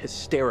becomes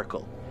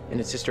hysterical and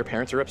insists her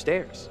parents are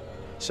upstairs.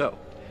 So,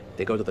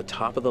 they go to the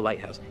top of the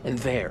lighthouse, and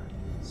there,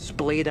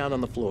 splayed out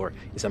on the floor,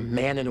 is a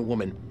man and a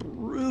woman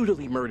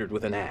brutally murdered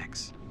with an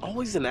axe.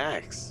 Always an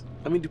axe.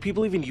 I mean, do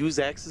people even use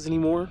axes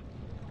anymore?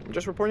 I'm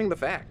just reporting the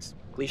facts,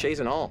 cliches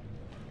and all.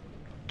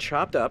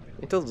 Chopped up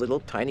into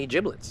little tiny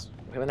giblets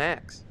with an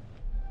axe.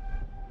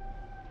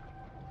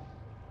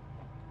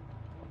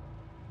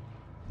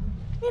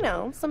 You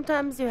know,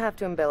 sometimes you have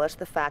to embellish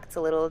the facts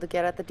a little to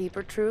get at the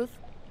deeper truth.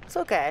 It's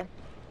okay.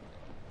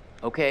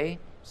 Okay,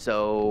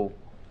 so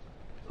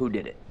who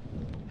did it?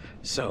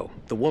 So,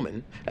 the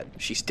woman,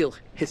 she's still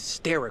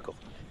hysterical,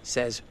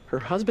 says her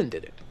husband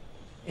did it.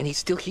 And he's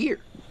still here,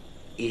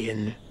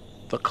 in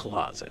the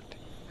closet.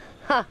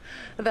 Ha!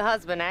 The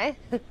husband, eh?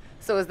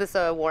 So is this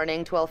a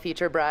warning to all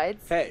future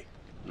brides? Hey,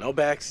 no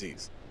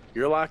backseats.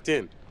 You're locked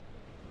in.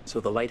 So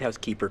the lighthouse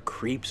keeper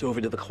creeps over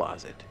to the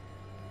closet,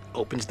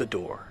 opens the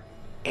door,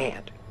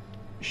 and,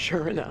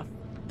 sure enough,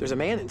 there's a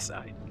man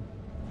inside.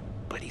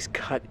 But he's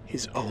cut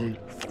his own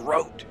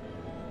throat.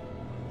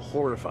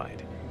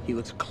 Horrified, he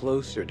looks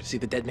closer to see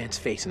the dead man's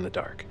face in the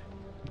dark.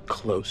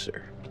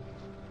 Closer.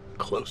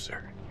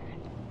 Closer.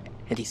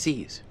 And he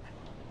sees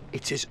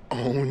it's his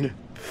own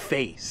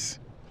face.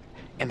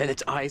 And then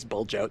its eyes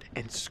bulge out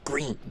and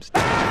screams.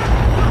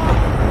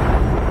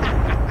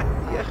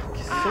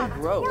 So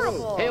gross.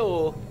 Horrible.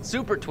 Hey-oh,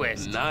 super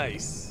twist.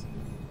 Nice.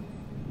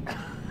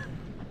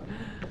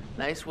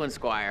 Nice one,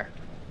 Squire.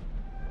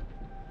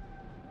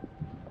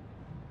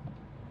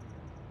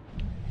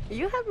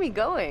 You have me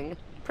going.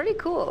 Pretty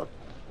cool.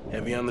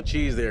 Heavy on the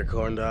cheese there,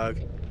 corn dog.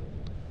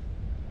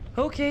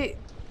 Okay,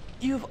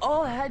 you've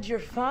all had your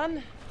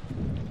fun.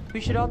 We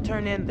should all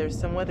turn in. There's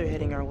some weather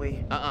heading our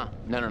way.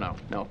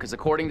 No, because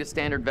according to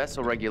standard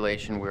vessel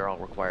regulation, we're all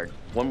required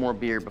one more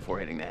beer before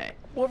hitting the hay.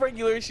 What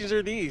regulations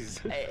are these?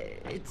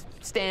 It's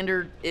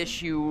standard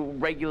issue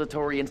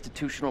regulatory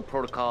institutional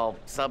protocol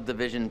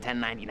subdivision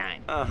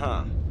 1099.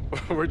 Uh-huh.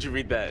 Where'd you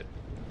read that?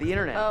 The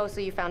internet. Oh,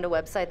 so you found a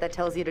website that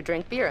tells you to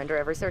drink beer under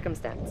every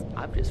circumstance.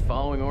 I'm just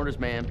following orders,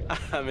 man.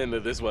 I'm into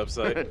this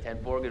website.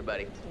 10-4, good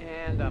buddy.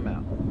 And I'm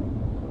out.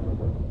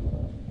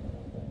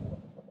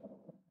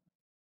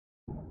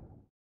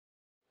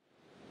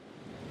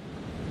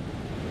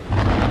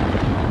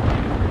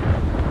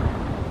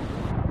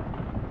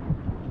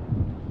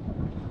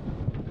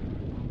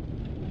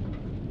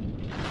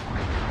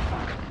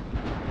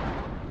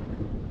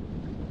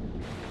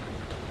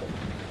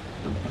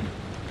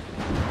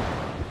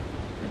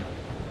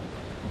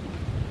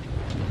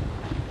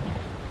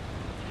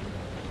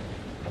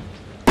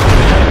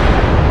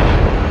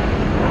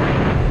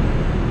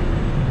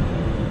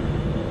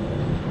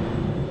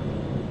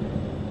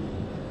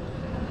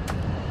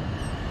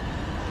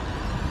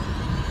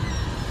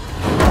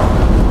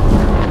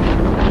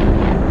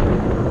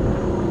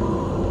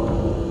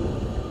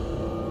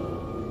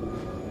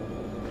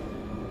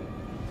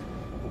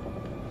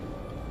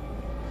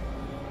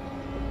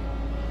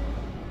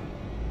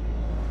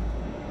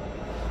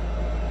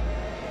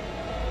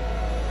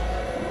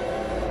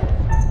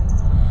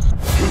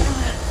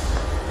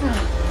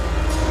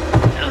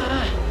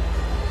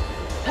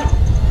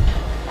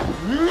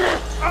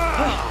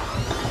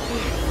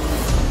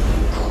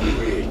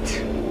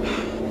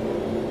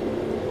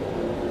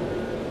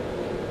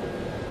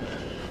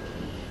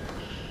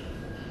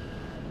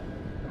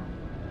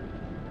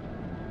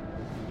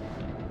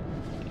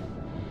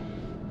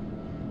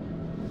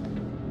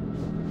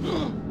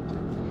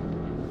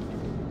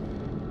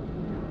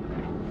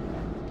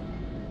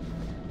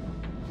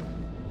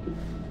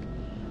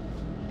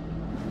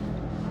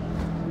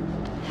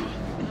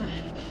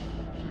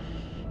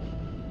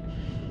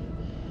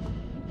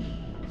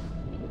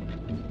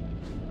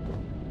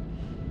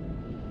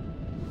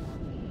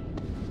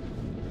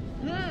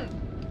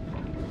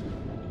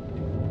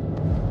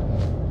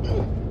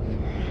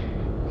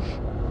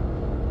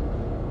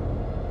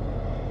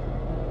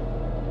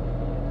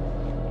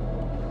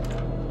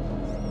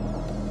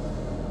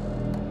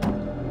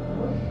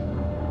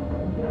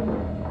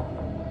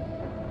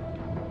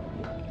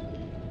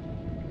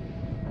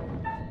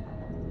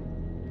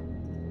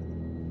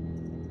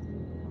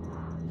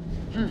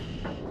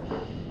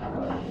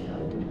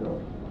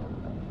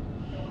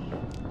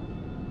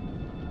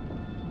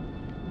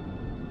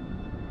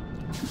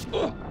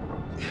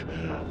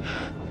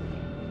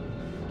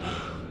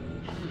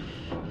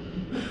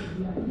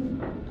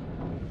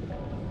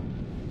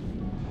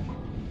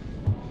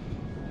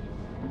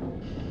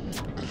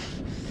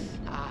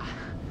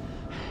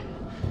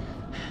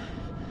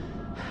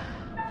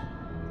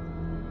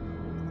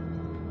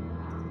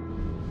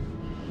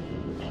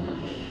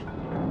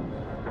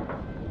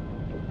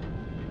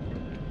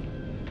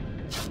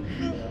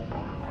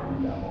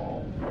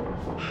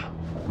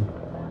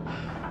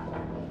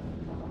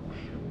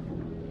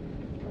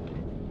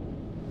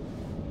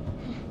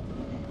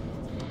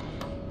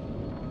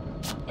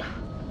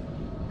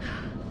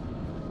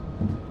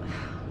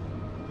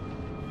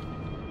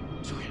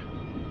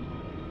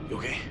 You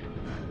okay?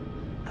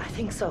 I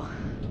think so.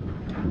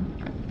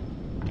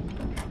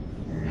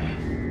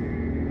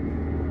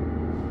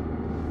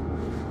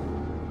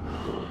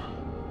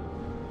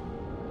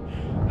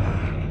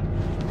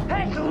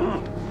 Hey!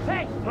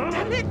 Hey!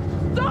 Damn it!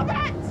 Stop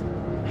it!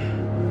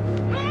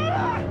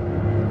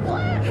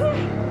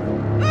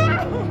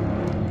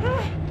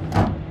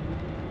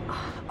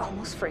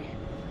 Almost free.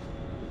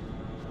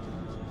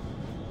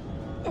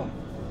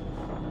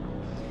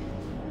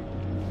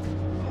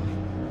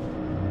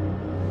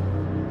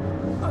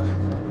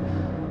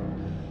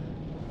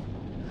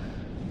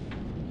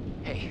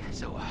 Hey,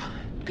 so,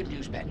 good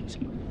news, bad news.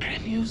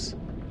 Bad news?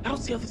 I don't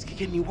see how this could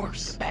get any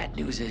worse. Bad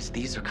news is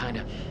these are kind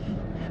of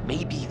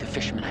maybe the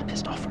fishermen I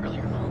pissed off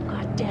earlier. Oh,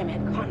 God damn it,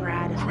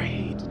 Conrad.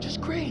 Great,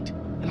 just great.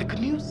 And the good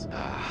news?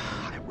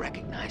 I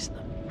recognize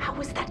them. How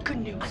is that good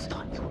news? I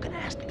thought you were gonna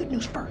ask the good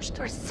news first.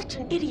 You're such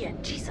an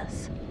idiot,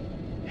 Jesus.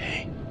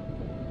 Hey,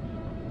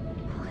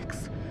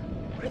 Alex,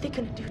 what are they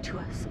gonna do to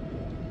us?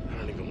 I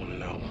don't even want to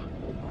know.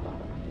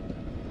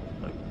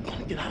 I want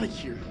to get out of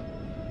here.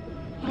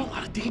 I'm in a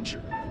lot of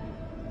danger.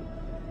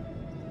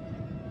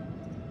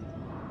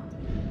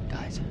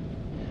 Guys,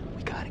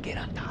 we gotta get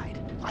untied.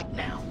 Like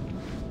now.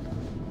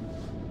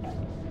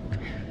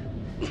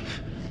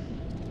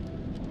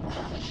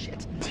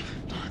 Shit.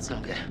 That's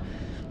not good.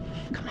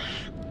 Come on.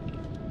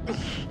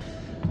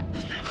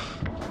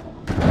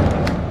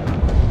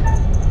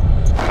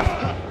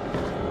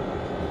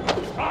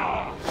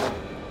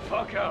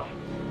 Fuck out.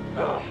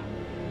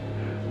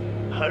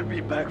 I'll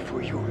be back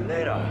for you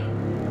later.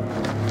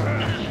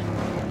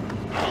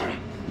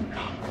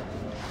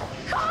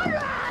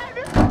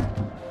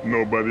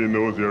 Nobody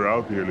knows you're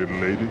out here, little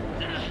lady.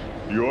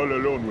 You're all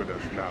alone with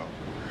us now.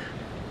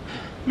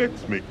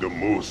 Let's make the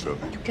most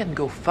of it. You can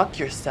go fuck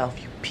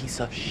yourself, you piece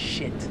of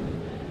shit.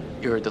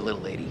 You're the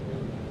little lady.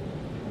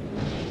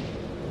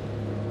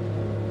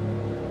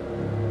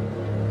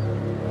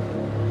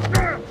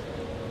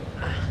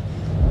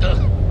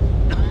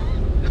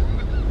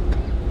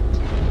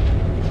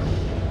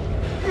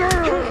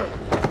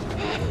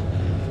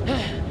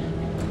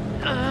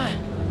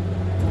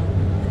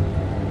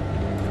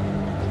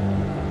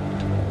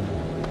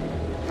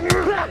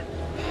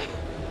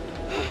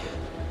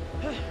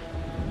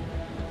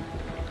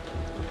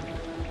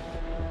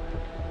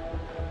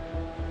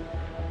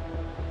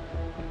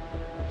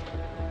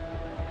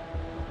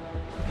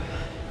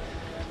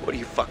 What do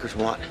you fuckers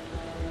want?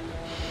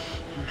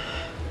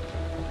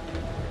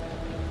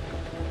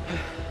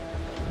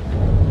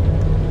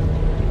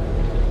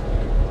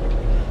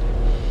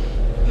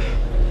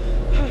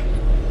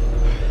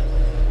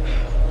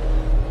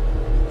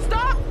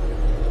 Stop!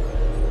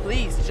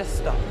 Please, just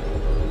stop.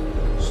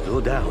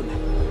 Slow down.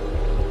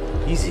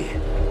 Easy.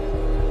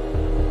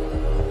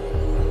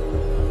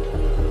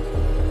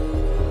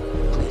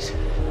 Please.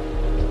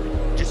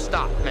 Just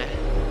stop, man.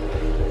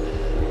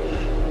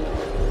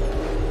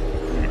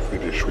 We'll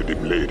finish with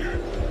him later.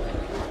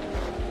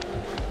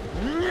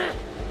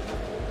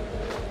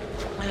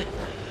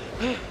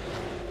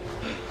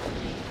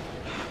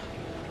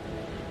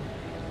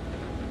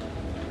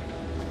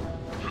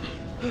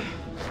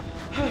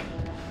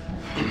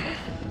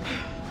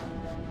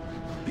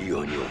 Be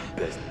on your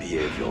best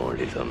behavior,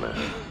 little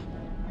man.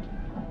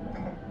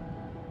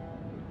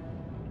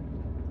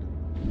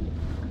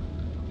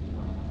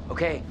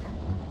 Okay.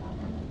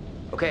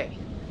 Okay.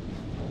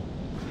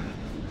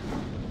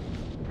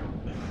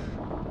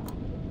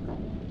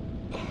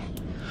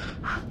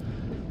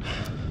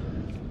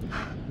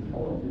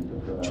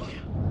 Julia,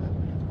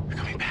 you're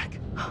coming back.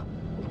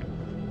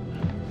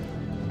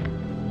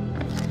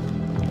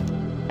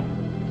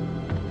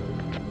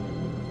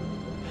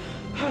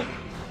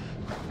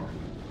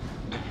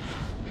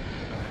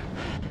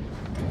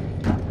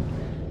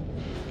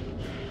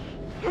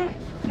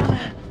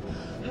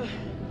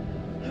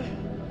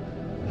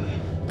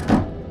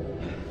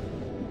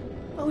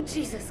 Oh,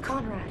 Jesus,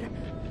 Conrad.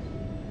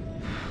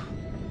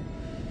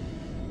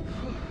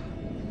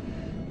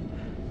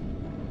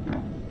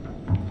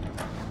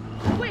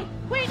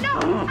 Wait, no!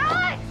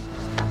 Alex!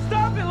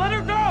 Stop it! Let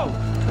her go!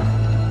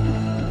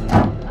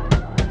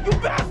 You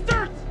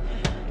bastards!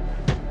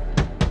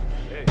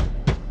 Hey.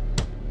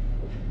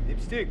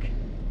 Dipstick.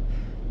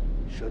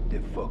 Shut the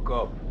fuck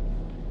up.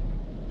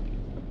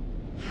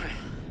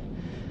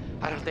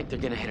 I don't think they're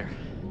gonna hit her.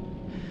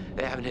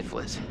 They haven't hit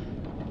Fliss.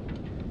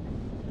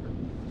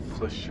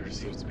 Fliss sure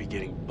seems to be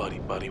getting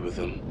buddy-buddy with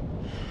him.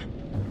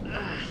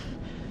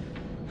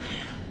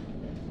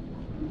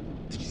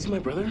 Did you see my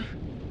brother?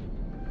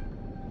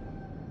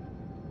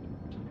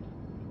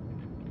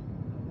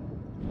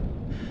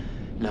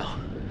 No,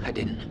 I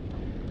didn't.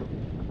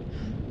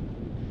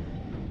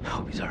 I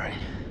hope he's all right.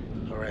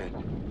 All right.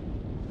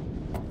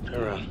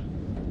 Turn around.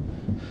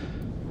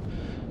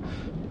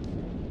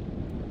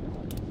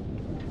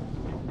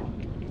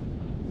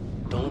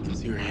 Don't let them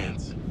see your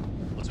hands.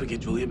 Once we get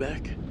Julia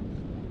back,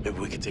 maybe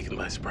we can take them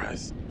by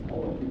surprise.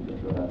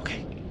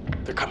 Okay,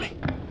 they're coming.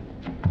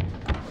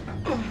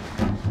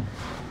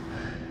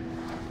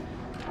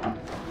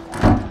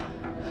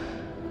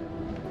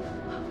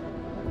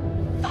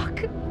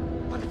 Fuck.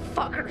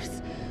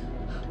 Motherfuckers.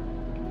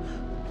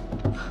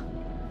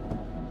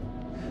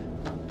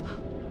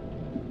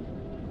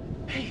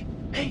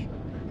 Hey,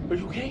 are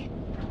you okay?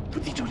 What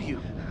did they do to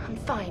you? I'm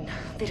fine.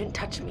 They didn't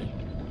touch me.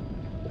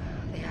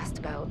 They asked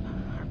about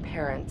our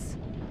parents.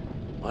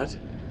 What?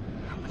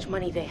 How much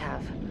money they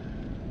have.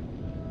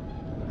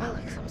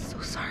 Alex, I'm so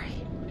sorry.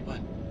 What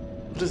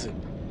is it?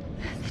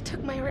 They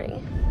took my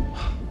ring.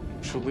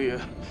 Julia,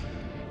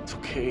 it's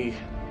okay.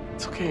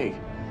 It's okay.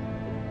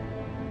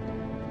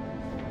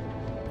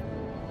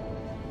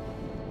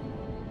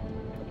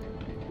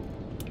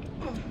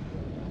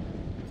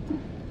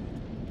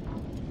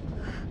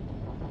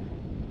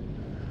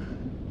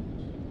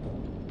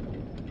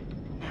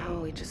 Now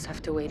we just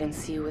have to wait and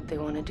see what they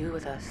want to do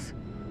with us.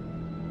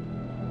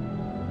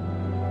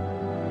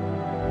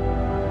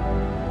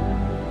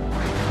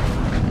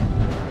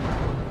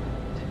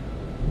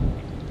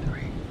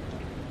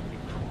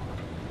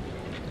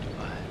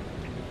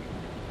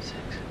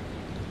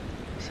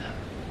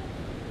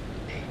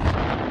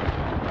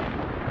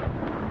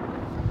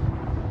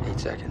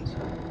 Seconds.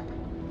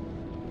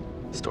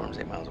 The storm's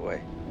 8 miles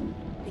away.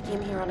 They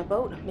came here on a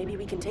boat. Maybe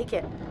we can take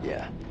it.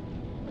 Yeah.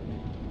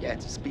 Yeah,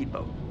 it's a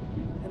speedboat.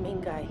 The main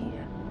guy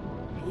here,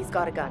 he's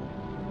got a gun.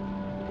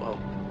 Well,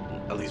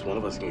 at least one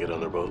of us can get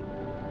on their boat.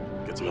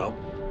 Get some help.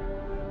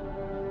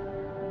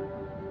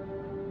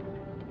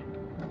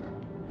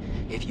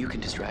 If you can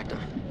distract them,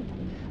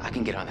 I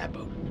can get on that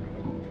boat.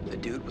 The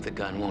dude with the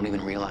gun won't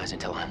even realize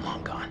until I'm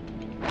long gone.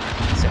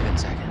 7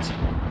 seconds.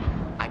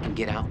 I can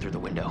get out through the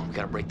window. We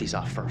gotta break these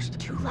off first.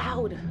 Too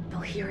loud. They'll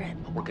hear it.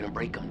 We're gonna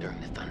break them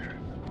during the thunder.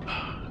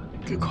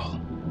 Good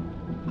call.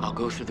 I'll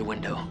go through the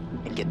window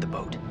and get the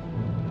boat.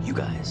 You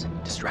guys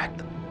distract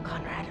them.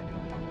 Conrad,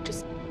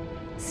 just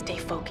stay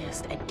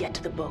focused and get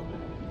to the boat.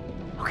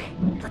 Okay,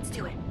 let's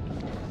do it.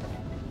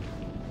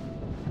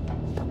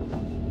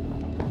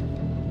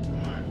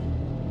 1,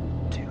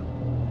 2,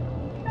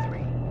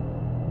 3,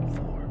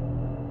 4,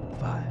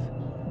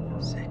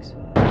 5, 6.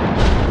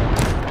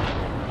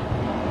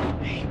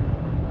 Hey,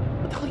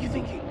 what the hell are you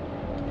thinking?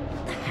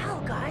 What the hell,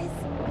 guys?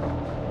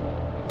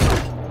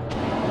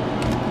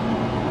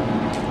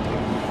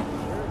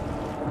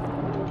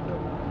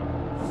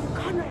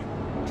 Conrad,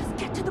 just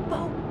get to the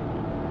boat.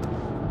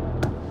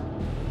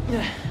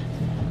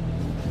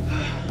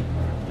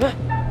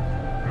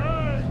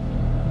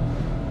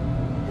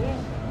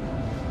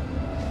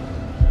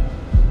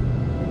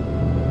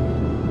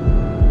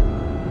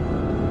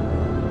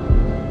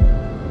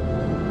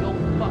 Go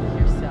fuck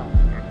yourself.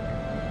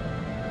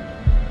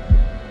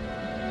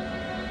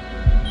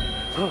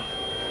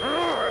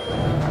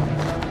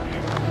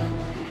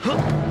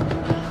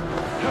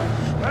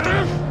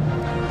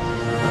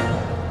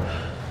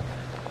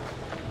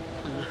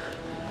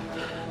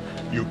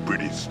 You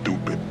pretty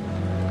stupid.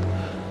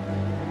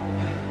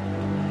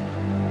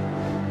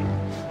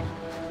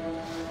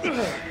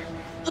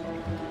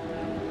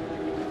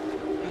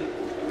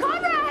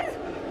 Conrad!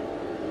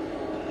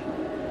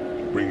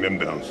 Bring them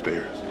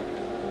downstairs.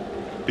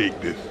 Take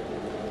this.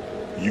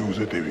 Use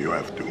it if you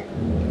have to.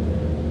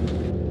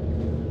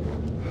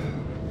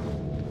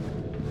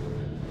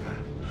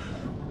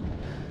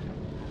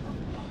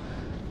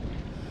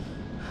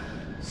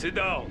 Sit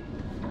down.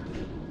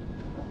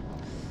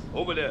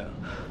 Over there.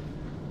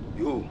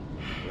 You,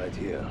 right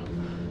here.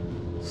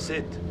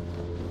 Sit.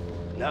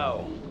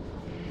 Now.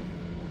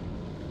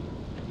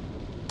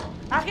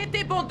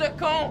 Arrêtez, bande de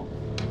cons!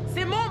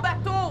 C'est mon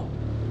bateau!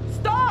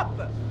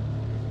 Stop!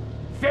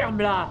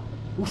 Ferme-la,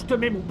 ou je te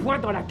mets mon poing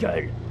dans la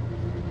gueule.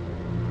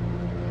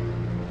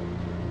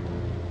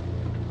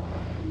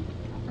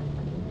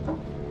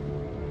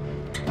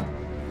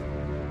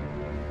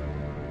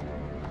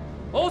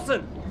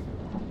 Olsen!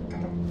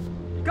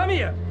 Come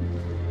here!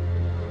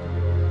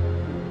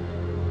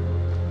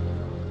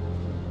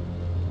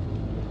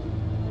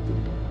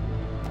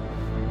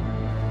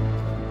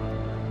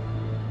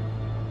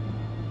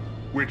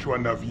 Which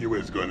one of you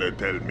is gonna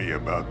tell me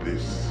about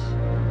this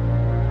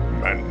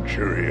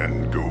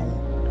Manchurian gold?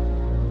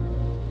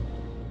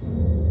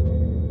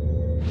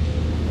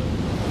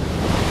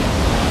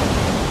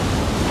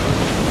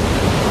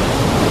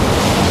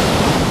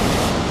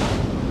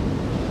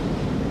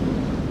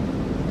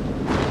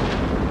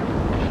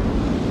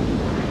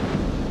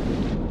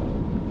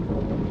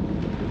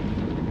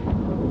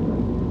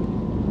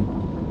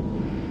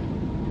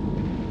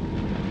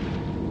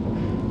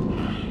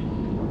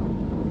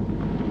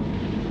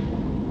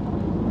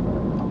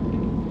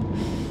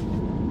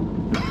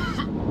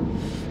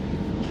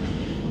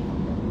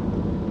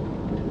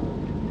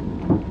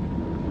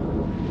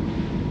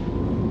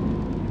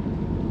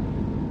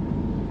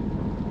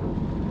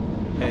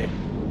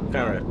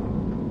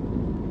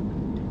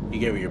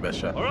 gave it your best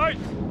shot. All right!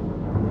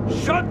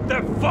 Shut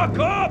the fuck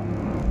up!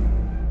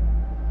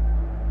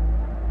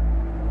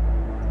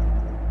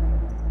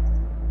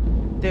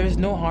 There is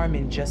no harm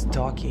in just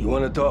talking. You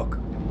want to talk?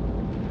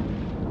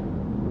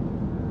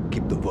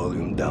 Keep the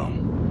volume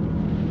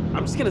down.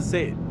 I'm just gonna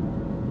say it.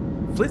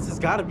 Fliss has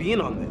gotta be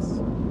in on this.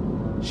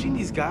 She and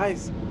these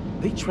guys,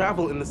 they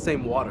travel in the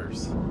same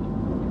waters.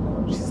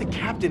 She's the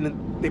captain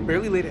and they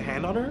barely laid a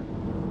hand on her?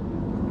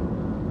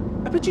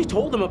 I bet you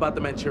told them about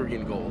the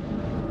Manchurian gold.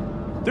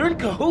 They're in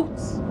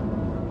cahoots.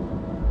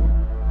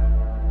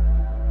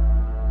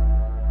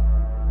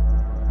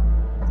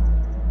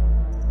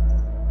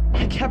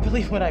 I can't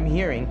believe what I'm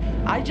hearing.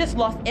 I just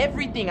lost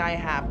everything I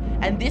have,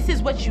 and this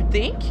is what you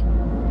think?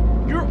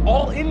 You're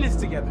all in this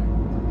together.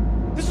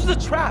 This was a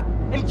trap,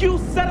 and you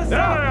set us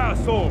up. Yeah,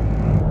 asshole!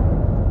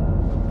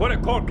 Put a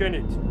cork in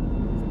it.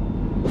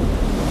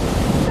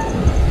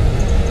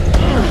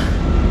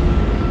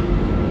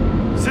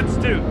 Sit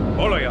still,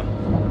 all of ya.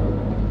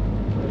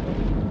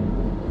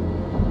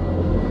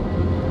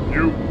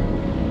 You,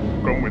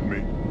 come with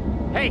me.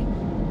 Hey,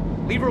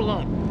 leave her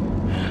alone.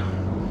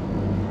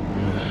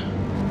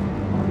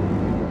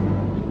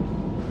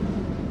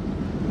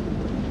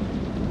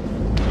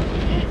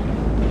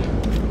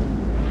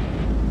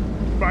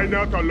 Find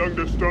out how long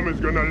the storm is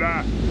gonna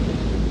last.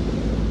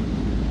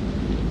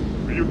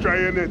 Will you try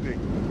anything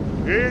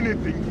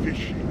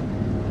fishy,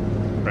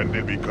 and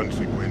there'll be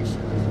consequences.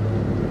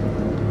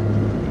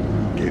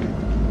 Get it?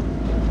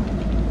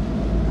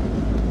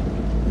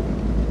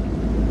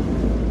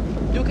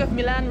 Duke of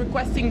Milan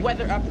requesting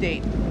weather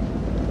update.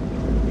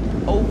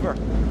 Over.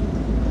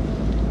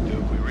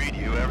 Duke, we read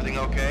you. Everything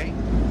okay?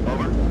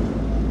 Over.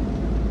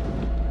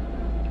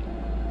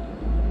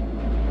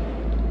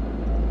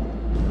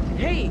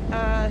 Hey,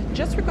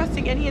 just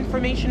requesting any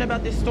information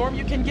about this storm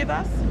you can give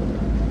us?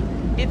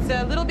 It's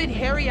a little bit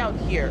hairy out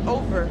here.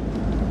 Over.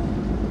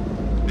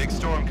 Big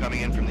storm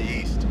coming in from the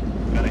east.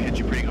 Gonna hit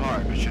you pretty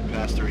hard, but should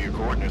pass through your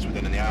coordinates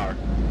within an hour.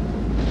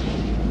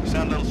 You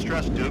sound a little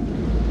stressed, Duke.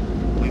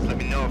 Please let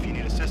me know if you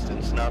need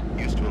assistance. Not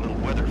used to a little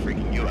weather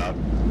freaking you out.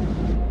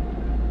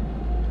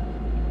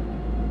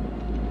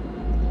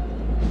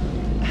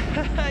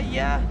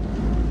 Yeah.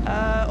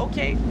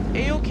 Okay.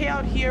 A-okay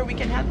out here. We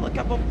can handle a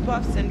couple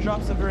puffs and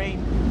drops of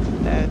rain.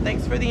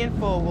 Thanks for the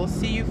info. We'll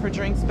see you for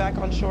drinks back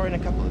on shore in a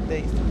couple of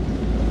days.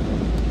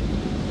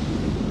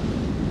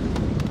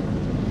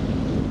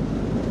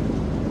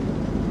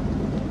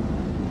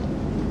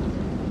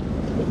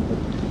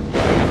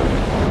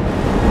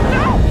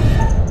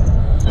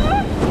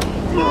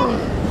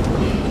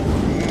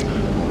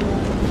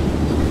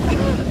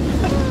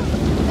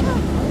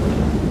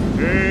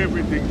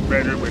 Everything's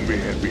better when we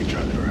help each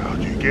other out.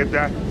 You get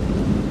that?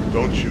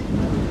 Don't you?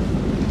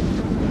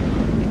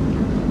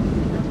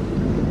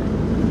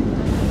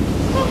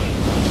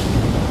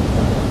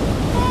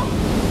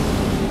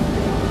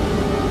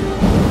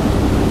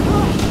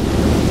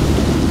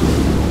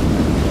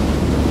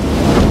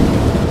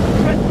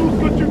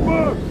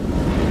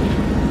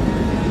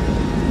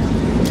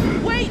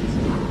 Wait!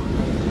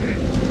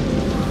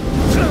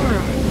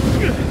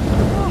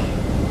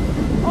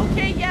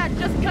 Okay, yeah,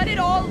 just cut it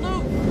all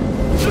loose.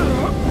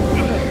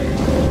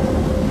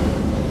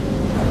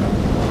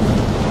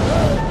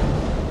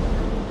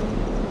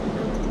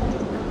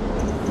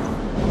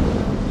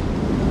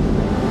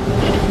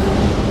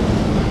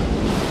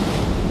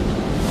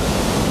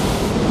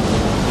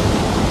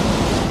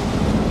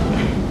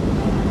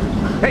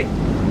 Hey!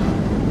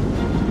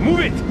 Move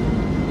it!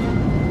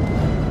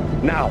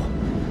 Now!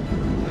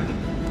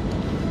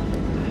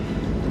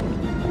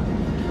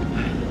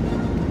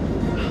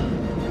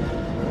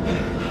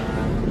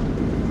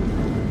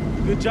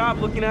 Good job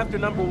looking after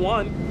number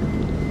one.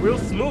 Real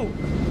smooth.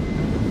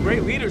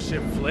 Great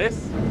leadership,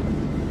 Fliss.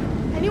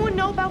 Anyone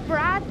know about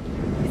Brad?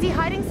 Is he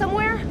hiding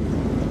somewhere?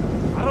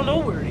 I don't know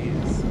where he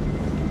is.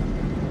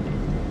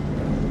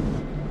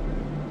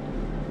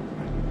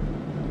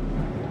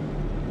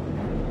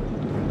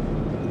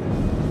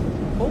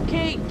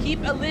 Okay,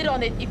 keep a lid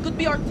on it. It could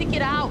be our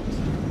ticket out.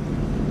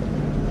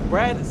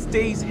 Brad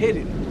stays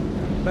hidden.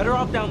 Better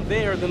off down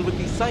there than with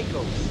these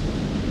psychos.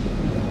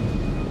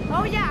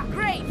 Oh yeah,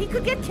 great. He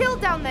could get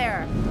killed down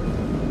there.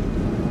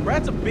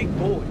 Brad's a big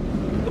boy.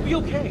 He'll be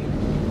okay.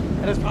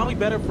 And it's probably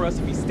better for us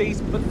if he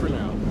stays put for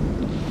now.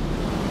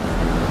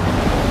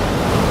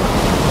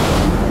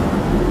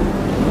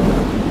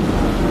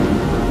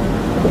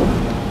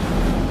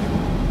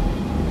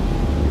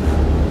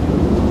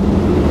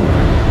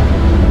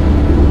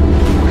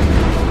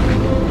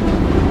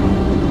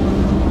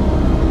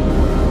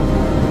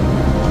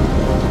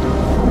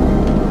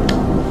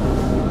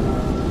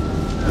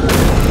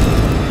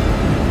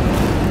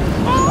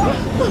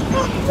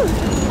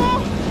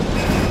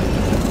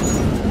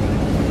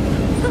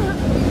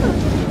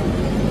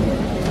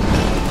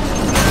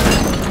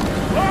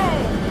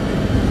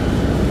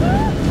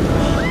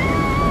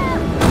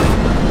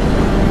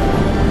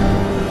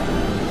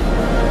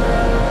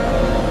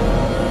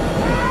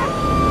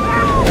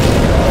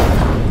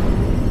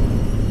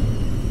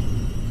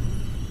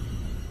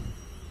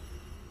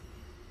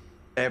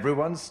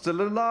 everyone's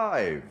still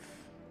alive.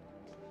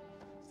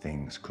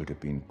 Things could have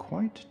been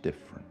quite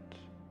different.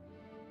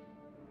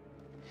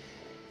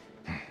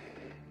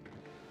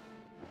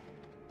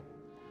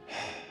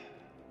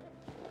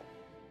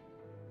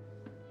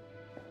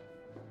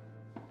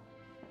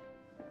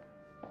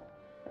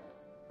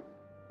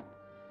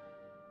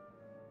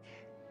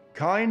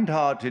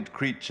 Kind-hearted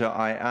creature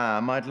I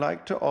am, I'd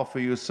like to offer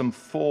you some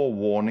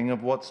forewarning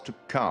of what's to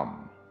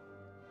come.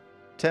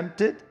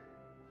 Tempted?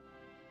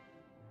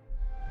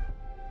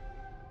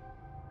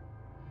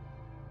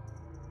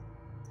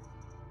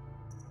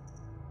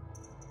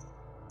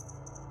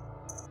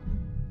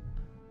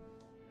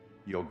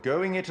 You're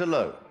going it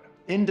alone.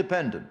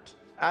 Independent.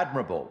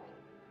 Admirable.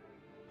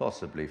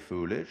 Possibly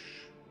foolish.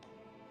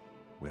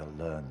 We'll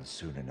learn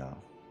soon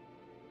enough.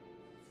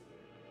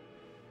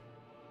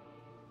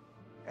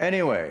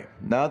 Anyway,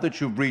 now that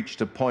you've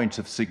reached a point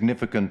of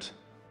significant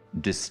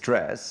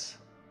distress,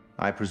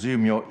 I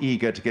presume you're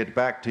eager to get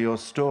back to your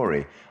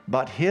story.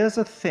 But here's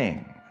a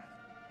thing.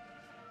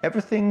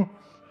 Everything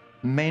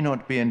may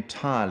not be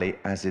entirely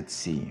as it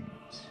seems.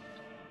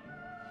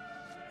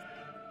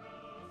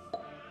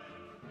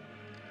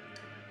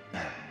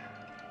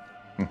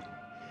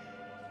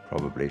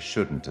 Probably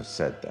shouldn't have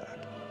said that.